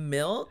Yeah. me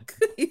milk.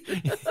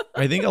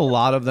 I think a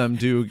lot of them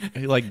do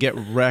like get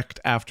wrecked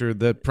after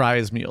the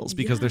prize meals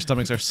because their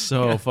stomachs are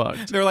so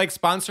fucked. They're like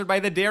sponsored by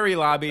the dairy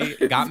lobby.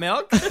 Got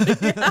milk?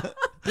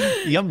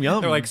 Yum,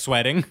 yum. They're like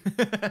sweating.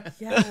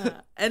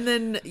 Yeah. And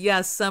then,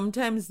 yeah,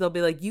 sometimes they'll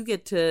be like, you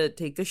get to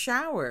take a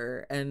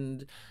shower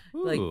and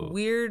like Ooh.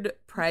 weird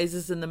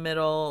prizes in the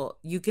middle.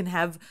 You can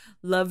have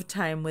love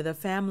time with a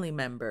family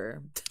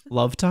member.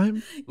 love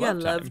time? Yeah, Love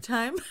love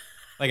time.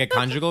 Like a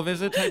conjugal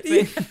visit type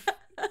thing.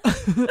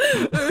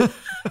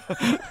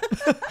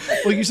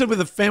 Well, you said with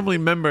a family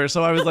member,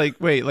 so I was like,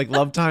 wait, like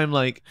love time,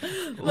 like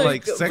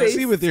sexy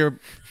face- with your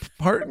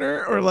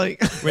partner, or like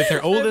With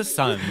their oldest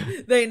son.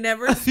 They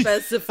never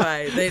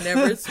specify.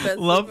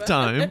 Love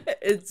time.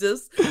 It's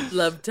just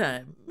love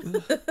time.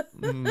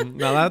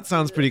 now that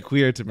sounds pretty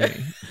queer to me.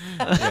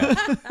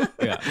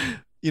 Yeah.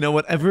 You know,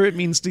 whatever it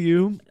means to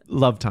you,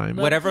 love time.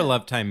 Whatever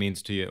love time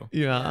means to you.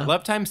 Yeah.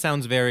 Love time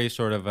sounds very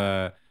sort of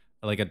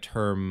like a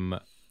term,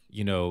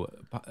 you know,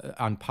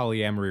 on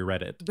polyamory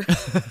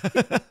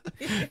Reddit.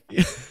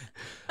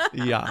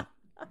 Yeah.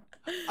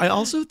 I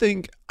also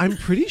think, I'm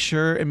pretty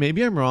sure, and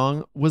maybe I'm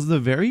wrong, was the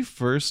very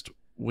first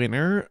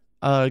winner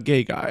a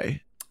gay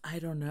guy? I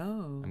don't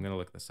know. I'm going to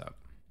look this up.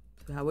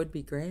 That would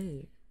be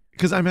great.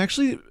 Because I'm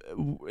actually,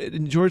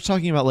 George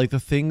talking about like the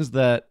things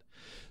that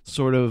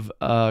sort of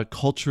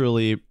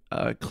culturally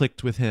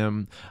clicked with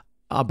him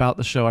about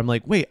the show. I'm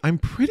like, wait, I'm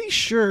pretty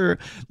sure,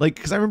 like,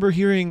 because I remember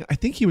hearing, I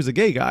think he was a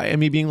gay guy, and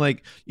me being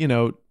like,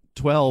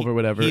 12 or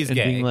whatever, He's and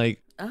gay. being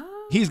like,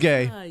 Oh, He's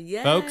gay.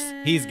 Yeah. Folks,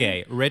 he's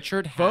gay.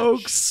 Richard Hatch.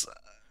 folks.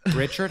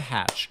 Richard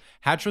Hatch.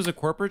 Hatch was a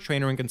corporate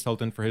trainer and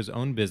consultant for his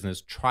own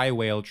business,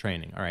 Tri-Whale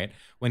Training, all right,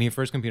 when he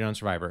first competed on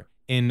Survivor.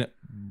 In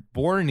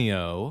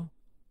Borneo,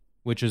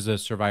 which is a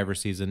Survivor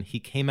season, he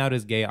came out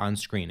as gay on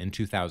screen in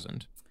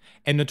 2000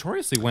 and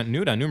notoriously went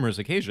nude on numerous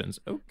occasions.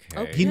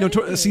 Okay. He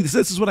see,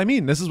 this is what I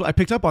mean. This is what I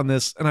picked up on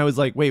this, and I was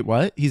like, wait,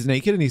 what? He's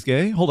naked and he's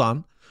gay? Hold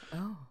on.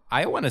 Oh.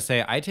 I want to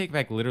say I take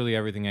back literally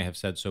everything I have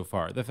said so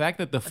far. The fact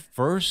that the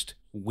first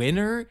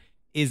winner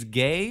is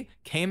gay,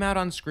 came out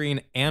on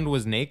screen, and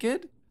was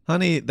naked.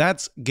 Honey,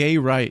 that's gay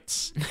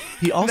rights.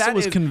 He also That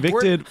was is-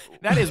 convicted.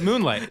 That is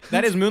Moonlight.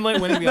 That is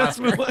Moonlight winning the That's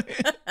Oscar.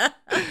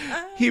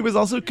 He was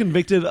also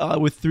convicted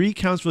with 3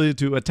 counts related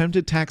to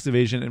attempted tax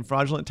evasion and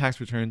fraudulent tax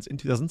returns in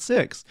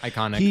 2006.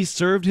 Iconic. He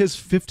served his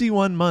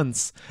 51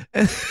 months.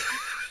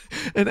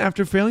 And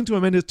after failing to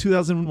amend his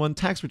 2001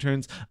 tax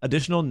returns,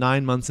 additional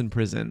 9 months in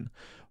prison.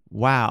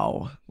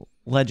 Wow.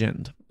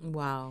 Legend.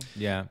 Wow.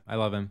 Yeah, I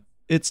love him.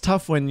 It's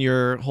tough when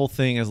your whole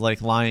thing is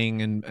like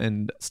lying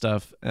and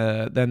stuff.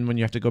 Then when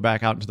you have to go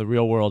back out into the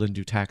real world and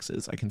do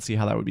taxes, I can see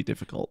how that would be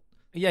difficult.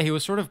 Yeah, he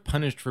was sort of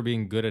punished for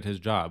being good at his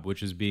job,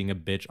 which is being a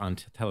bitch on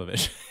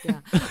television. Yeah.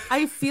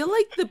 I feel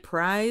like the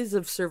prize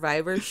of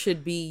Survivor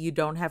should be you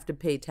don't have to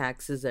pay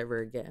taxes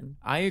ever again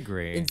I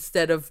agree.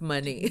 instead of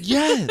money.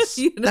 Yes.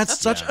 You know? That's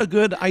such a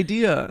good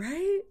idea.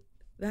 Right?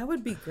 That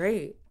would be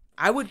great.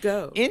 I would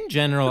go. In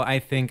general,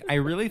 I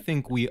really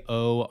think we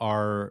owe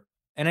our,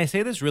 and I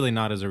say this really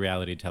not as a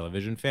reality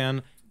television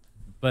fan,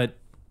 but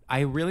I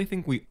really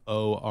think we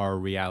owe our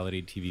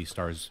reality TV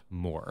stars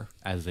more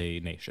as a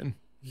nation.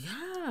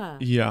 Yeah.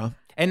 Yeah.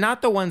 And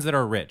not the ones that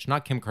are rich,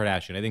 not Kim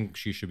Kardashian. I think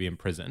she should be in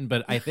prison.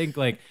 But I think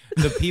like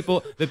the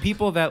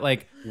people that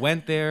like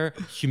went there,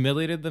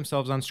 humiliated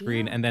themselves on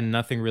screen, and then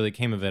nothing really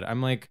came of it.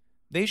 I'm like,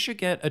 they should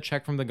get a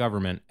check from the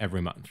government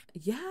every month.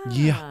 Yeah.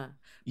 Yeah.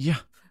 Yeah.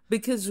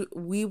 Because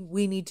we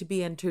need to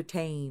be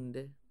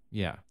entertained.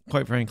 Yeah.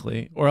 Quite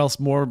frankly, or else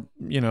more,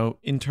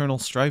 internal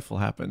strife will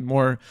happen.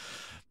 More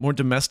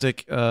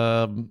domestic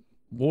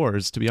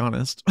wars, to be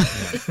honest.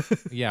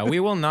 Yeah, we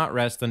will not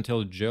rest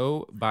until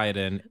Joe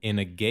Biden, in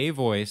a gay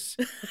voice,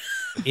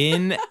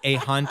 in a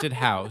haunted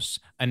house,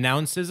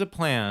 announces a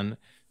plan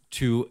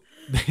to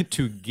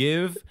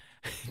give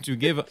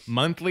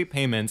monthly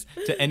payments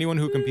to anyone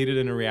who competed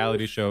in a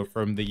reality show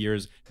from the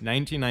years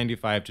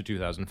 1995 to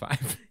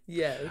 2005.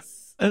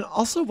 Yes. And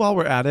also, while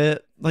we're at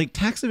it, like,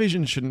 tax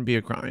evasion shouldn't be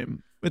a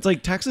crime. It's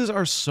like taxes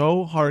are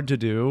so hard to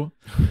do.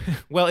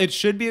 Well, it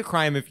should be a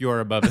crime if you are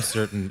above a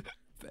certain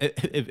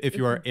if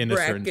you are in a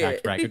certain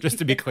tax bracket, just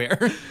to be clear.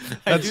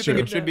 I do think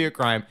it should be a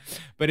crime,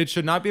 but it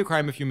should not be a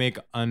crime if you make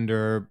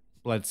under,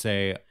 let's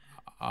say,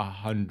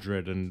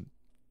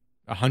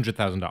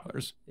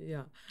 $100,000.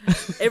 Yeah.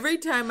 Every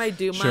time I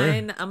do Sure.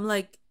 mine, I'm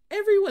like,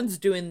 everyone's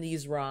doing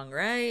these wrong,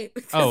 right?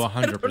 Oh, 'Cause I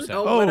don't 100%.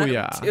 know Oh, what I'm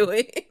yeah.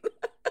 doing.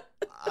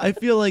 I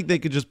feel like they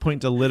could just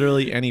point to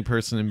literally any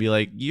person and be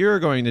like, "You're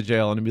going to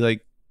jail," and be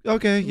like,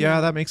 "Okay, yeah,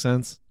 that makes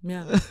sense."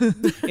 Yeah.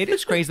 It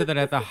is crazy that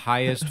at the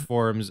highest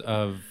forms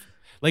of,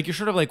 like, you're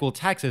sort of like, well,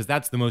 taxes,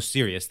 that's the most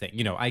serious thing.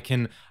 You know, I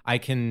can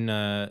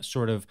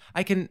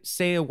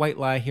say a white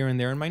lie here and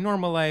there in my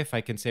normal life. I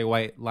can say a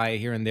white lie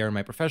here and there in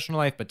my professional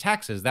life, but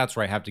taxes, that's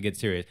where I have to get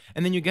serious.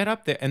 And then you get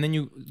up there and then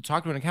you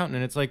talk to an accountant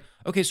and it's like,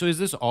 okay, so is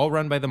this all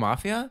run by the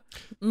mafia?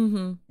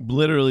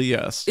 Literally,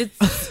 yes.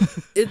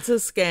 It's a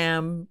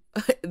scam.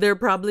 They're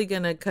probably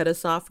going to cut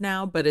us off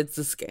now, but it's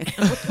a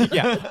scam.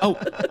 Yeah. Oh,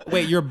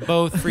 wait, you're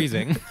both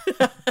freezing.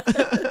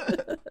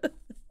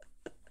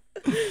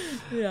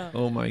 Yeah.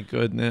 Oh my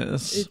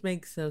goodness. It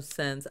makes no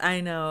sense. I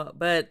know,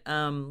 but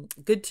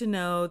good to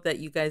know that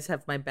you guys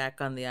have my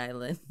back on the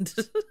island.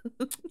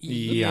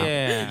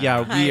 Yeah, we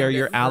Kind are of,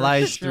 your for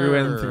allies through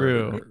and sure.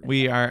 through.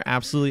 We are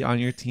absolutely on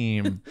your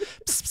team.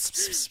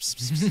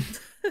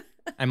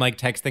 I'm like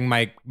texting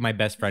my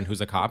best friend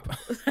who's a cop.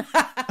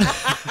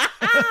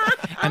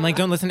 I'm like,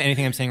 don't listen to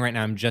anything I'm saying right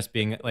now. I'm just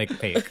being like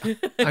fake.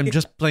 I'm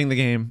just playing the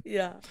game.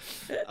 Yeah.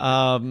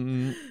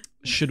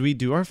 Should we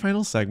do our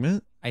final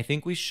segment? I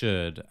think we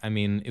should. I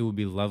mean, it would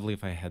be lovely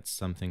if I had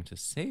something to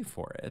say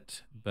for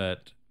it,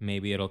 but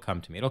maybe it'll come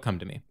to me. It'll come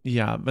to me.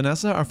 Yeah,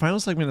 Vanessa, our final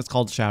segment is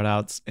called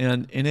Shoutouts,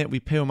 and in it we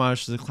pay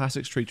homage to the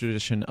classic straight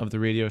tradition of the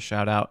radio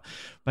shoutout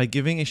by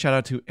giving a shout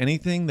out to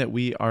anything that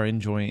we are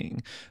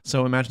enjoying.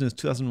 So imagine it's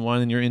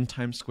 2001 and you're in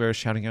Times Square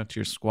shouting out to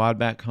your squad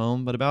back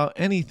home, but about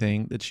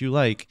anything that you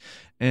like.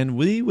 And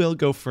we will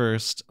go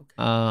first.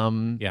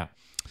 Yeah.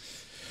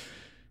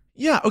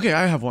 Yeah, okay,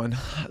 I have one.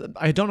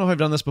 I don't know if I've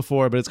done this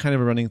before, but it's kind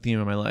of a running theme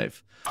in my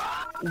life.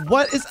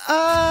 What is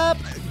up,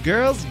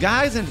 girls,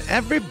 guys, and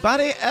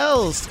everybody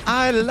else?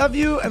 I love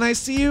you, and I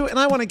see you, and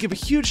I want to give a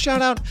huge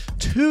shout out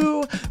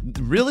to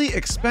Really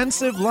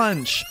Expensive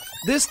Lunch.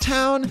 This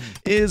town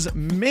is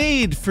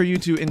made for you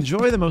to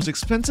enjoy the most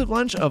expensive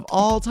lunch of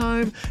all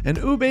time, and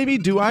ooh baby,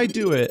 do I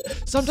do it.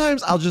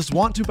 Sometimes I'll just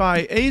want to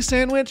buy a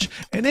sandwich,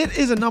 and it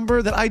is a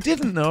number that I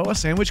didn't know a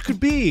sandwich could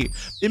be.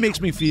 It makes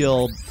me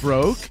feel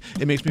broke,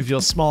 it makes me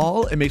feel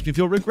small, it makes me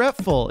feel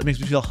regretful, it makes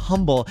me feel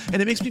humble,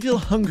 and it makes me feel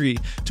hungry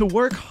to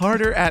work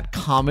harder at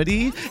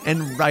comedy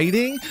and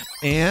writing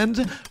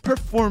and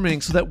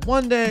performing so that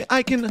one day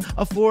I can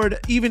afford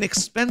even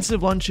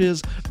expensive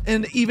lunches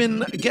and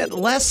even get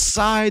less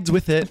sides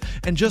with it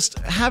and just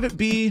have it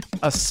be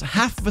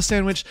half of a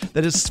sandwich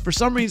that is for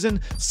some reason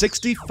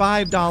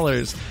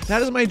 $65.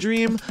 That is my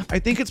dream. I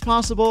think it's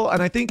possible,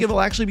 and I think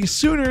it'll actually be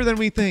sooner than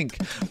we think.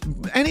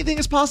 Anything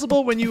is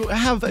possible when you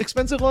have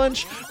expensive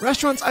lunch.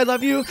 Restaurants, I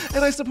love you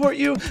and I support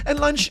you, and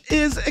lunch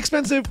is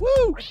expensive. Woo!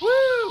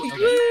 Woo!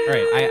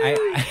 Okay.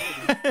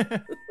 All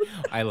right.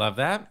 I love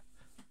that.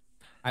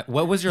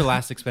 What was your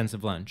last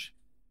expensive lunch?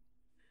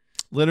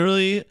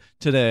 Literally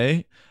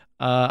today,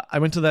 I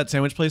went to that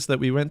sandwich place that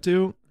we went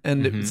to,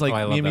 and it's like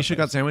I love me and that Misha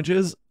place. got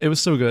sandwiches. It was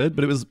so good,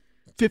 but it was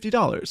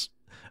 $50.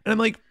 And I'm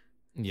like,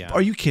 Yeah.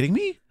 are you kidding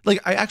me? Like,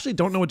 I actually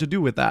don't know what to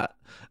do with that.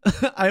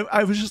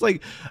 I was just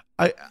like,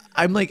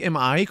 I'm like, am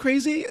I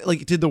crazy?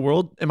 Like,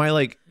 am I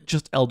like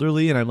just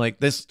elderly and I'm like,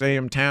 this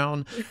damn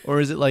town? Or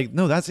is it like,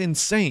 no, that's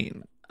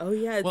insane. Oh,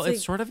 yeah. It's Well, like, it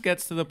sort of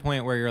gets to the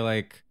point where you're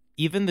like,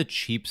 even the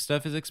cheap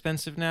stuff is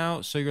expensive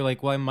now. So you're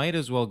like, well, I might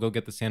as well go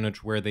get the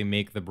sandwich where they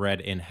make the bread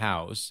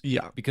in-house.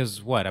 Yeah.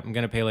 Because what? I'm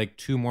going to pay like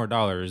 $2 more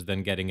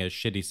than getting a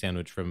shitty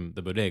sandwich from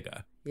the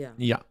bodega. yeah.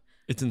 Yeah,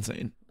 it's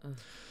insane.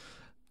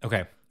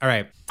 Okay. All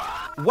right.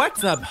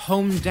 What's up,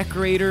 home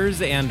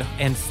decorators and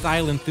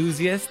style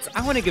enthusiasts?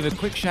 I want to give a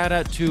quick shout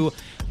out to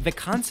the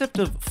concept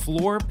of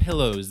floor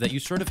pillows that you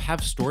sort of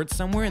have stored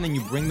somewhere and then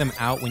you bring them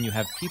out when you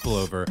have people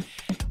over.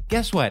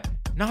 Guess what?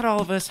 Not all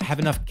of us have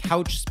enough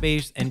couch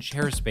space and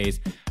chair space.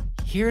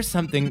 Here's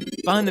something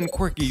fun and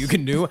quirky you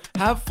can do.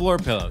 Have floor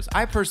pillows.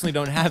 I personally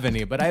don't have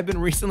any, but I've been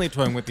recently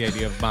toying with the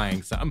idea of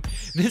buying some.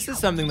 This is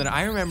something that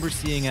I remember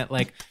seeing at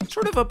like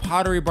sort of a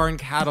Pottery Barn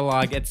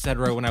catalog,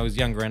 etc. when I was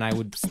younger, and I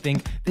would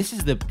think this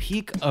is the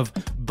peak of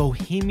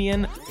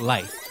bohemian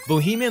life.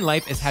 Bohemian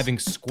life is having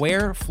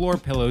square floor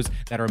pillows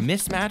that are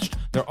mismatched.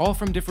 They're all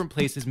from different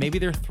places. Maybe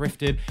they're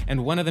thrifted,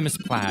 and one of them is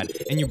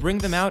plaid. And you bring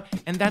them out,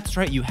 and that's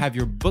right. You have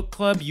your book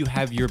club. You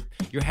have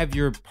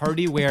your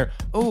party where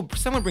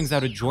someone brings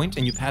out a joint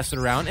and you pass it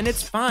around, and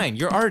it's fine.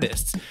 You're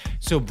artists.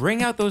 So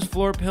bring out those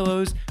floor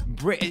pillows.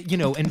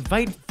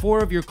 Invite 4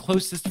 of your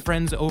closest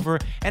friends over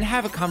and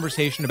have a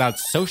conversation about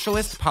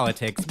socialist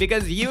politics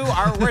because you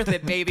are worth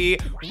it, baby.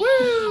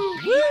 Woo!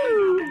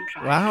 Woo!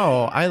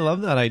 Wow, I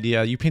love that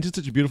idea. You painted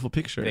such a beautiful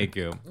picture. Thank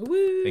you.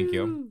 Woo. Thank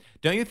you.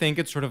 Don't you think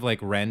it's sort of like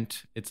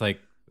Rent? It's like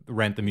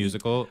Rent the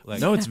musical. Like,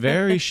 No, it's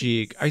very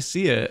chic. I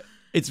see it.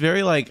 It's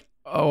very like,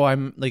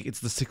 I'm like, it's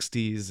the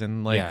 60s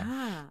and like,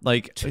 Yeah.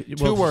 like,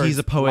 two words, he's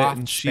a poet loft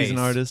and she's an space.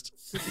 artist.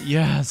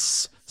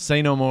 Yes.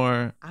 Say no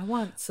more. I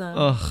want some.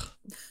 Ugh.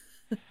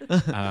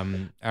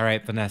 All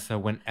right, Vanessa,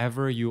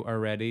 whenever you are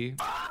ready.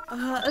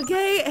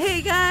 Okay,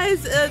 hey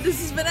guys,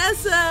 this is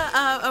Vanessa.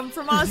 I'm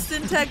from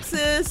Austin,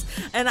 Texas,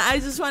 and I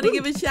just want to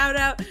give a shout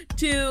out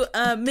to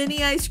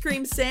mini ice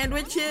cream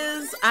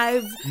sandwiches.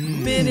 I've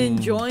been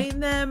enjoying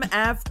them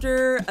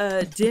after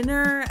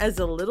dinner as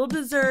a little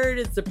dessert.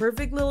 It's the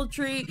perfect little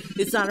treat.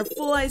 It's not a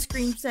full ice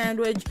cream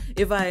sandwich.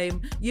 If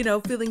I'm,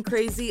 feeling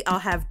crazy, I'll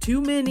have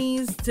 2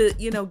 minis to,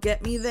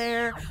 get me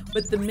there.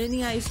 But the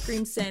mini ice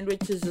cream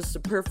sandwich is just a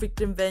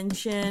perfect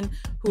invention.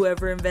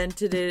 Whoever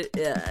invented it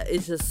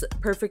is just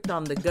perfect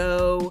on the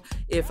go.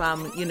 If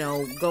I'm,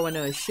 going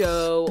to a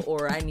show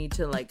or I need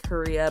to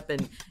hurry up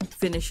and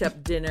finish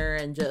up dinner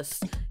and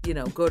just,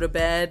 go to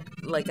bed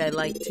like I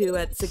like to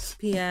at 6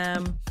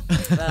 p.m.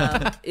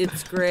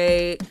 It's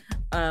great.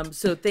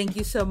 So thank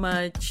you so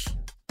much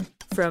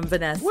from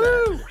Vanessa.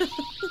 Woo!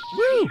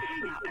 Woo!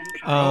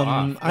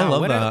 I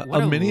love that.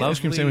 What A mini ice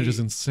cream lovely- sandwich is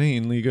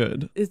insanely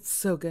good. It's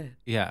so good.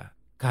 Yeah.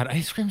 God,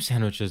 ice cream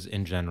sandwiches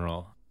in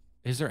general.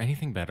 Is there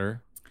anything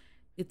better?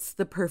 It's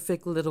the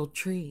perfect little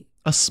treat.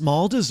 A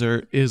small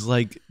dessert is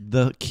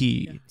the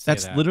key. Say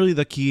That's that. literally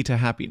the key to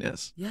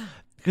happiness. Yeah.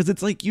 Because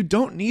it's you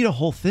don't need a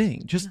whole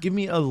thing. Just give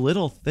me a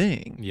little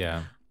thing.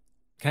 Yeah.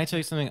 Can I tell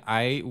you something?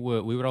 We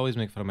would always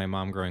make fun of my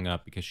mom growing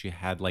up because she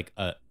had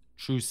a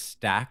true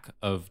stack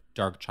of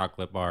dark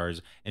chocolate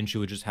bars, and she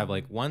would just have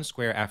one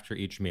square after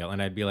each meal, and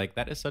I'd be like,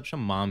 that is such a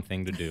mom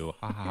thing to do.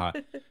 Ha ha ha.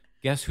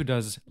 Guess who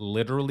does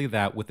literally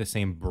that with the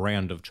same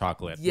brand of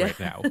chocolate right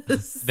now?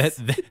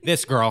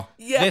 This girl.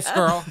 Yeah. This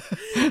girl.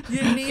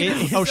 You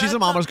need Oh, she's a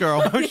mama's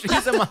girl. She's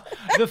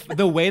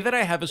the way that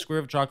I have a square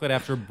of chocolate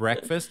after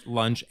breakfast,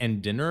 lunch,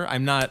 and dinner,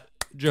 I'm not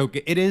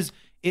joking.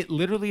 It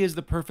literally is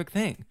the perfect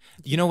thing.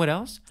 You know what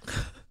else?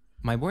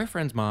 My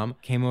boyfriend's mom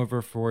came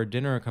over for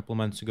dinner a couple of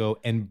months ago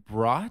and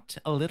brought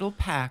a little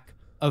pack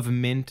of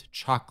mint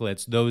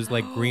chocolates, those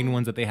green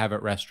ones that they have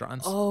at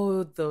restaurants.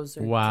 Oh, those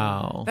are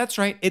Wow. That's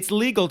right. It's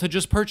legal to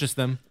just purchase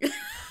them.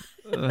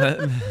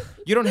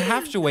 You don't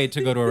have to wait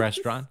to go to a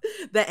restaurant.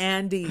 the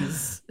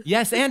Andes.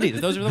 Yes,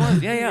 Andy's. Those are the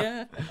ones.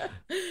 Yeah.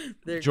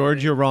 They're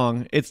George, you're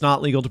wrong. It's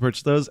not legal to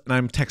purchase those, and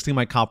I'm texting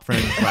my cop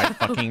friend right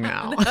fucking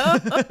now.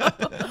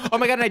 Oh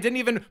my God, and I didn't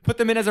even put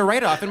them in as a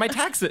write-off in my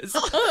taxes.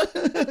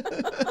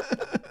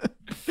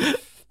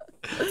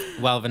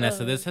 Well,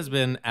 Vanessa, this has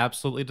been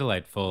absolutely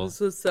delightful. This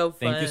was so fun.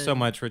 Thank you so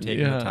much for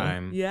taking the Yeah.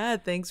 time. Yeah,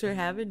 thanks for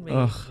having me.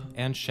 Ugh.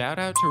 And shout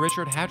out to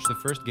Richard Hatch, the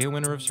first gay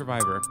winner of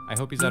Survivor. I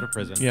hope he's out of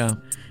prison. Yeah.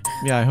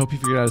 I hope he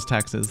figured out his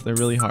taxes. They're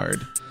really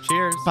hard.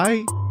 Cheers.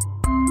 Bye.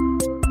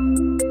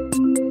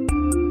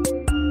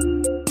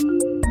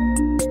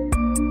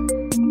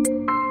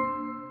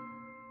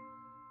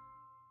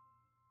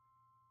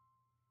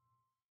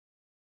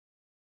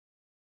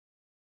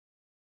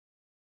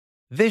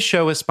 This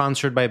show is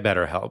sponsored by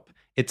BetterHelp.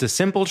 It's a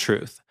simple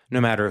truth. No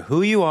matter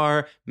who you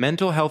are,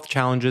 mental health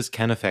challenges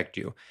can affect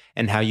you,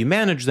 and how you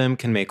manage them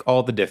can make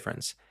all the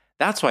difference.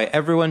 That's why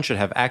everyone should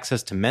have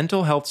access to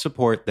mental health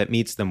support that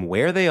meets them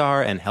where they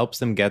are and helps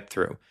them get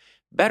through.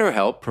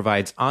 BetterHelp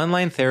provides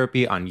online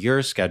therapy on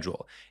your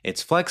schedule.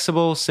 It's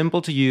flexible,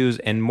 simple to use,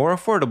 and more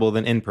affordable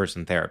than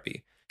in-person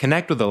therapy.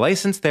 Connect with a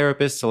licensed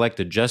therapist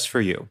selected just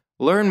for you.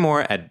 Learn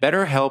more at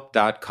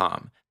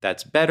betterhelp.com.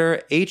 That's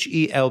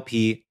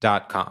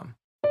betterhelp.com.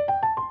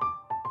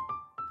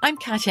 I'm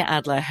Katya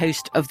Adler,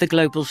 host of The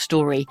Global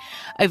Story.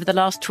 Over the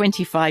last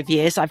 25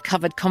 years, I've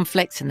covered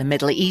conflicts in the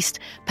Middle East,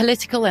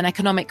 political and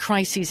economic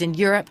crises in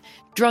Europe,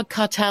 drug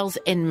cartels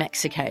in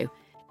Mexico.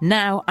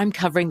 Now I'm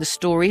covering the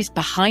stories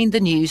behind the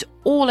news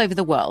all over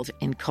the world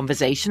in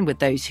conversation with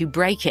those who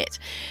break it.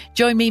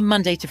 Join me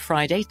Monday to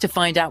Friday to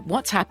find out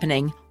what's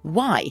happening,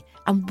 why,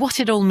 and what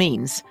it all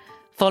means.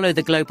 Follow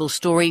The Global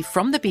Story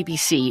from the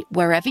BBC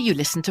wherever you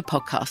listen to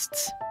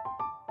podcasts.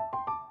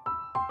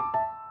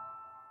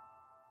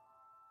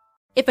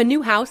 If a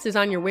new house is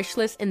on your wish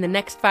list in the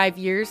next 5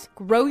 years,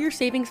 grow your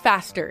savings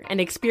faster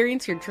and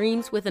experience your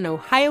dreams with an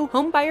Ohio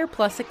Homebuyer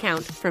Plus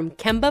account from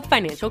Kemba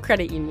Financial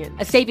Credit Union.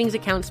 A savings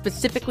account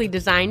specifically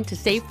designed to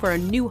save for a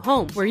new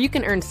home, where you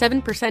can earn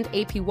 7%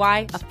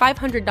 APY, a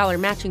 $500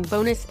 matching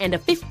bonus, and a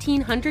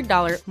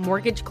 $1,500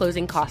 mortgage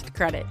closing cost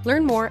credit.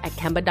 Learn more at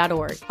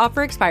Kemba.org.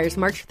 Offer expires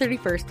March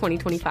 31st,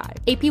 2025.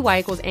 APY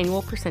equals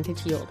annual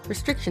percentage yield.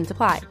 Restrictions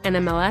apply.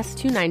 NMLS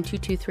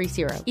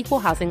 292230. Equal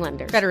housing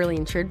lender. Federally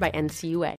insured by NCUA.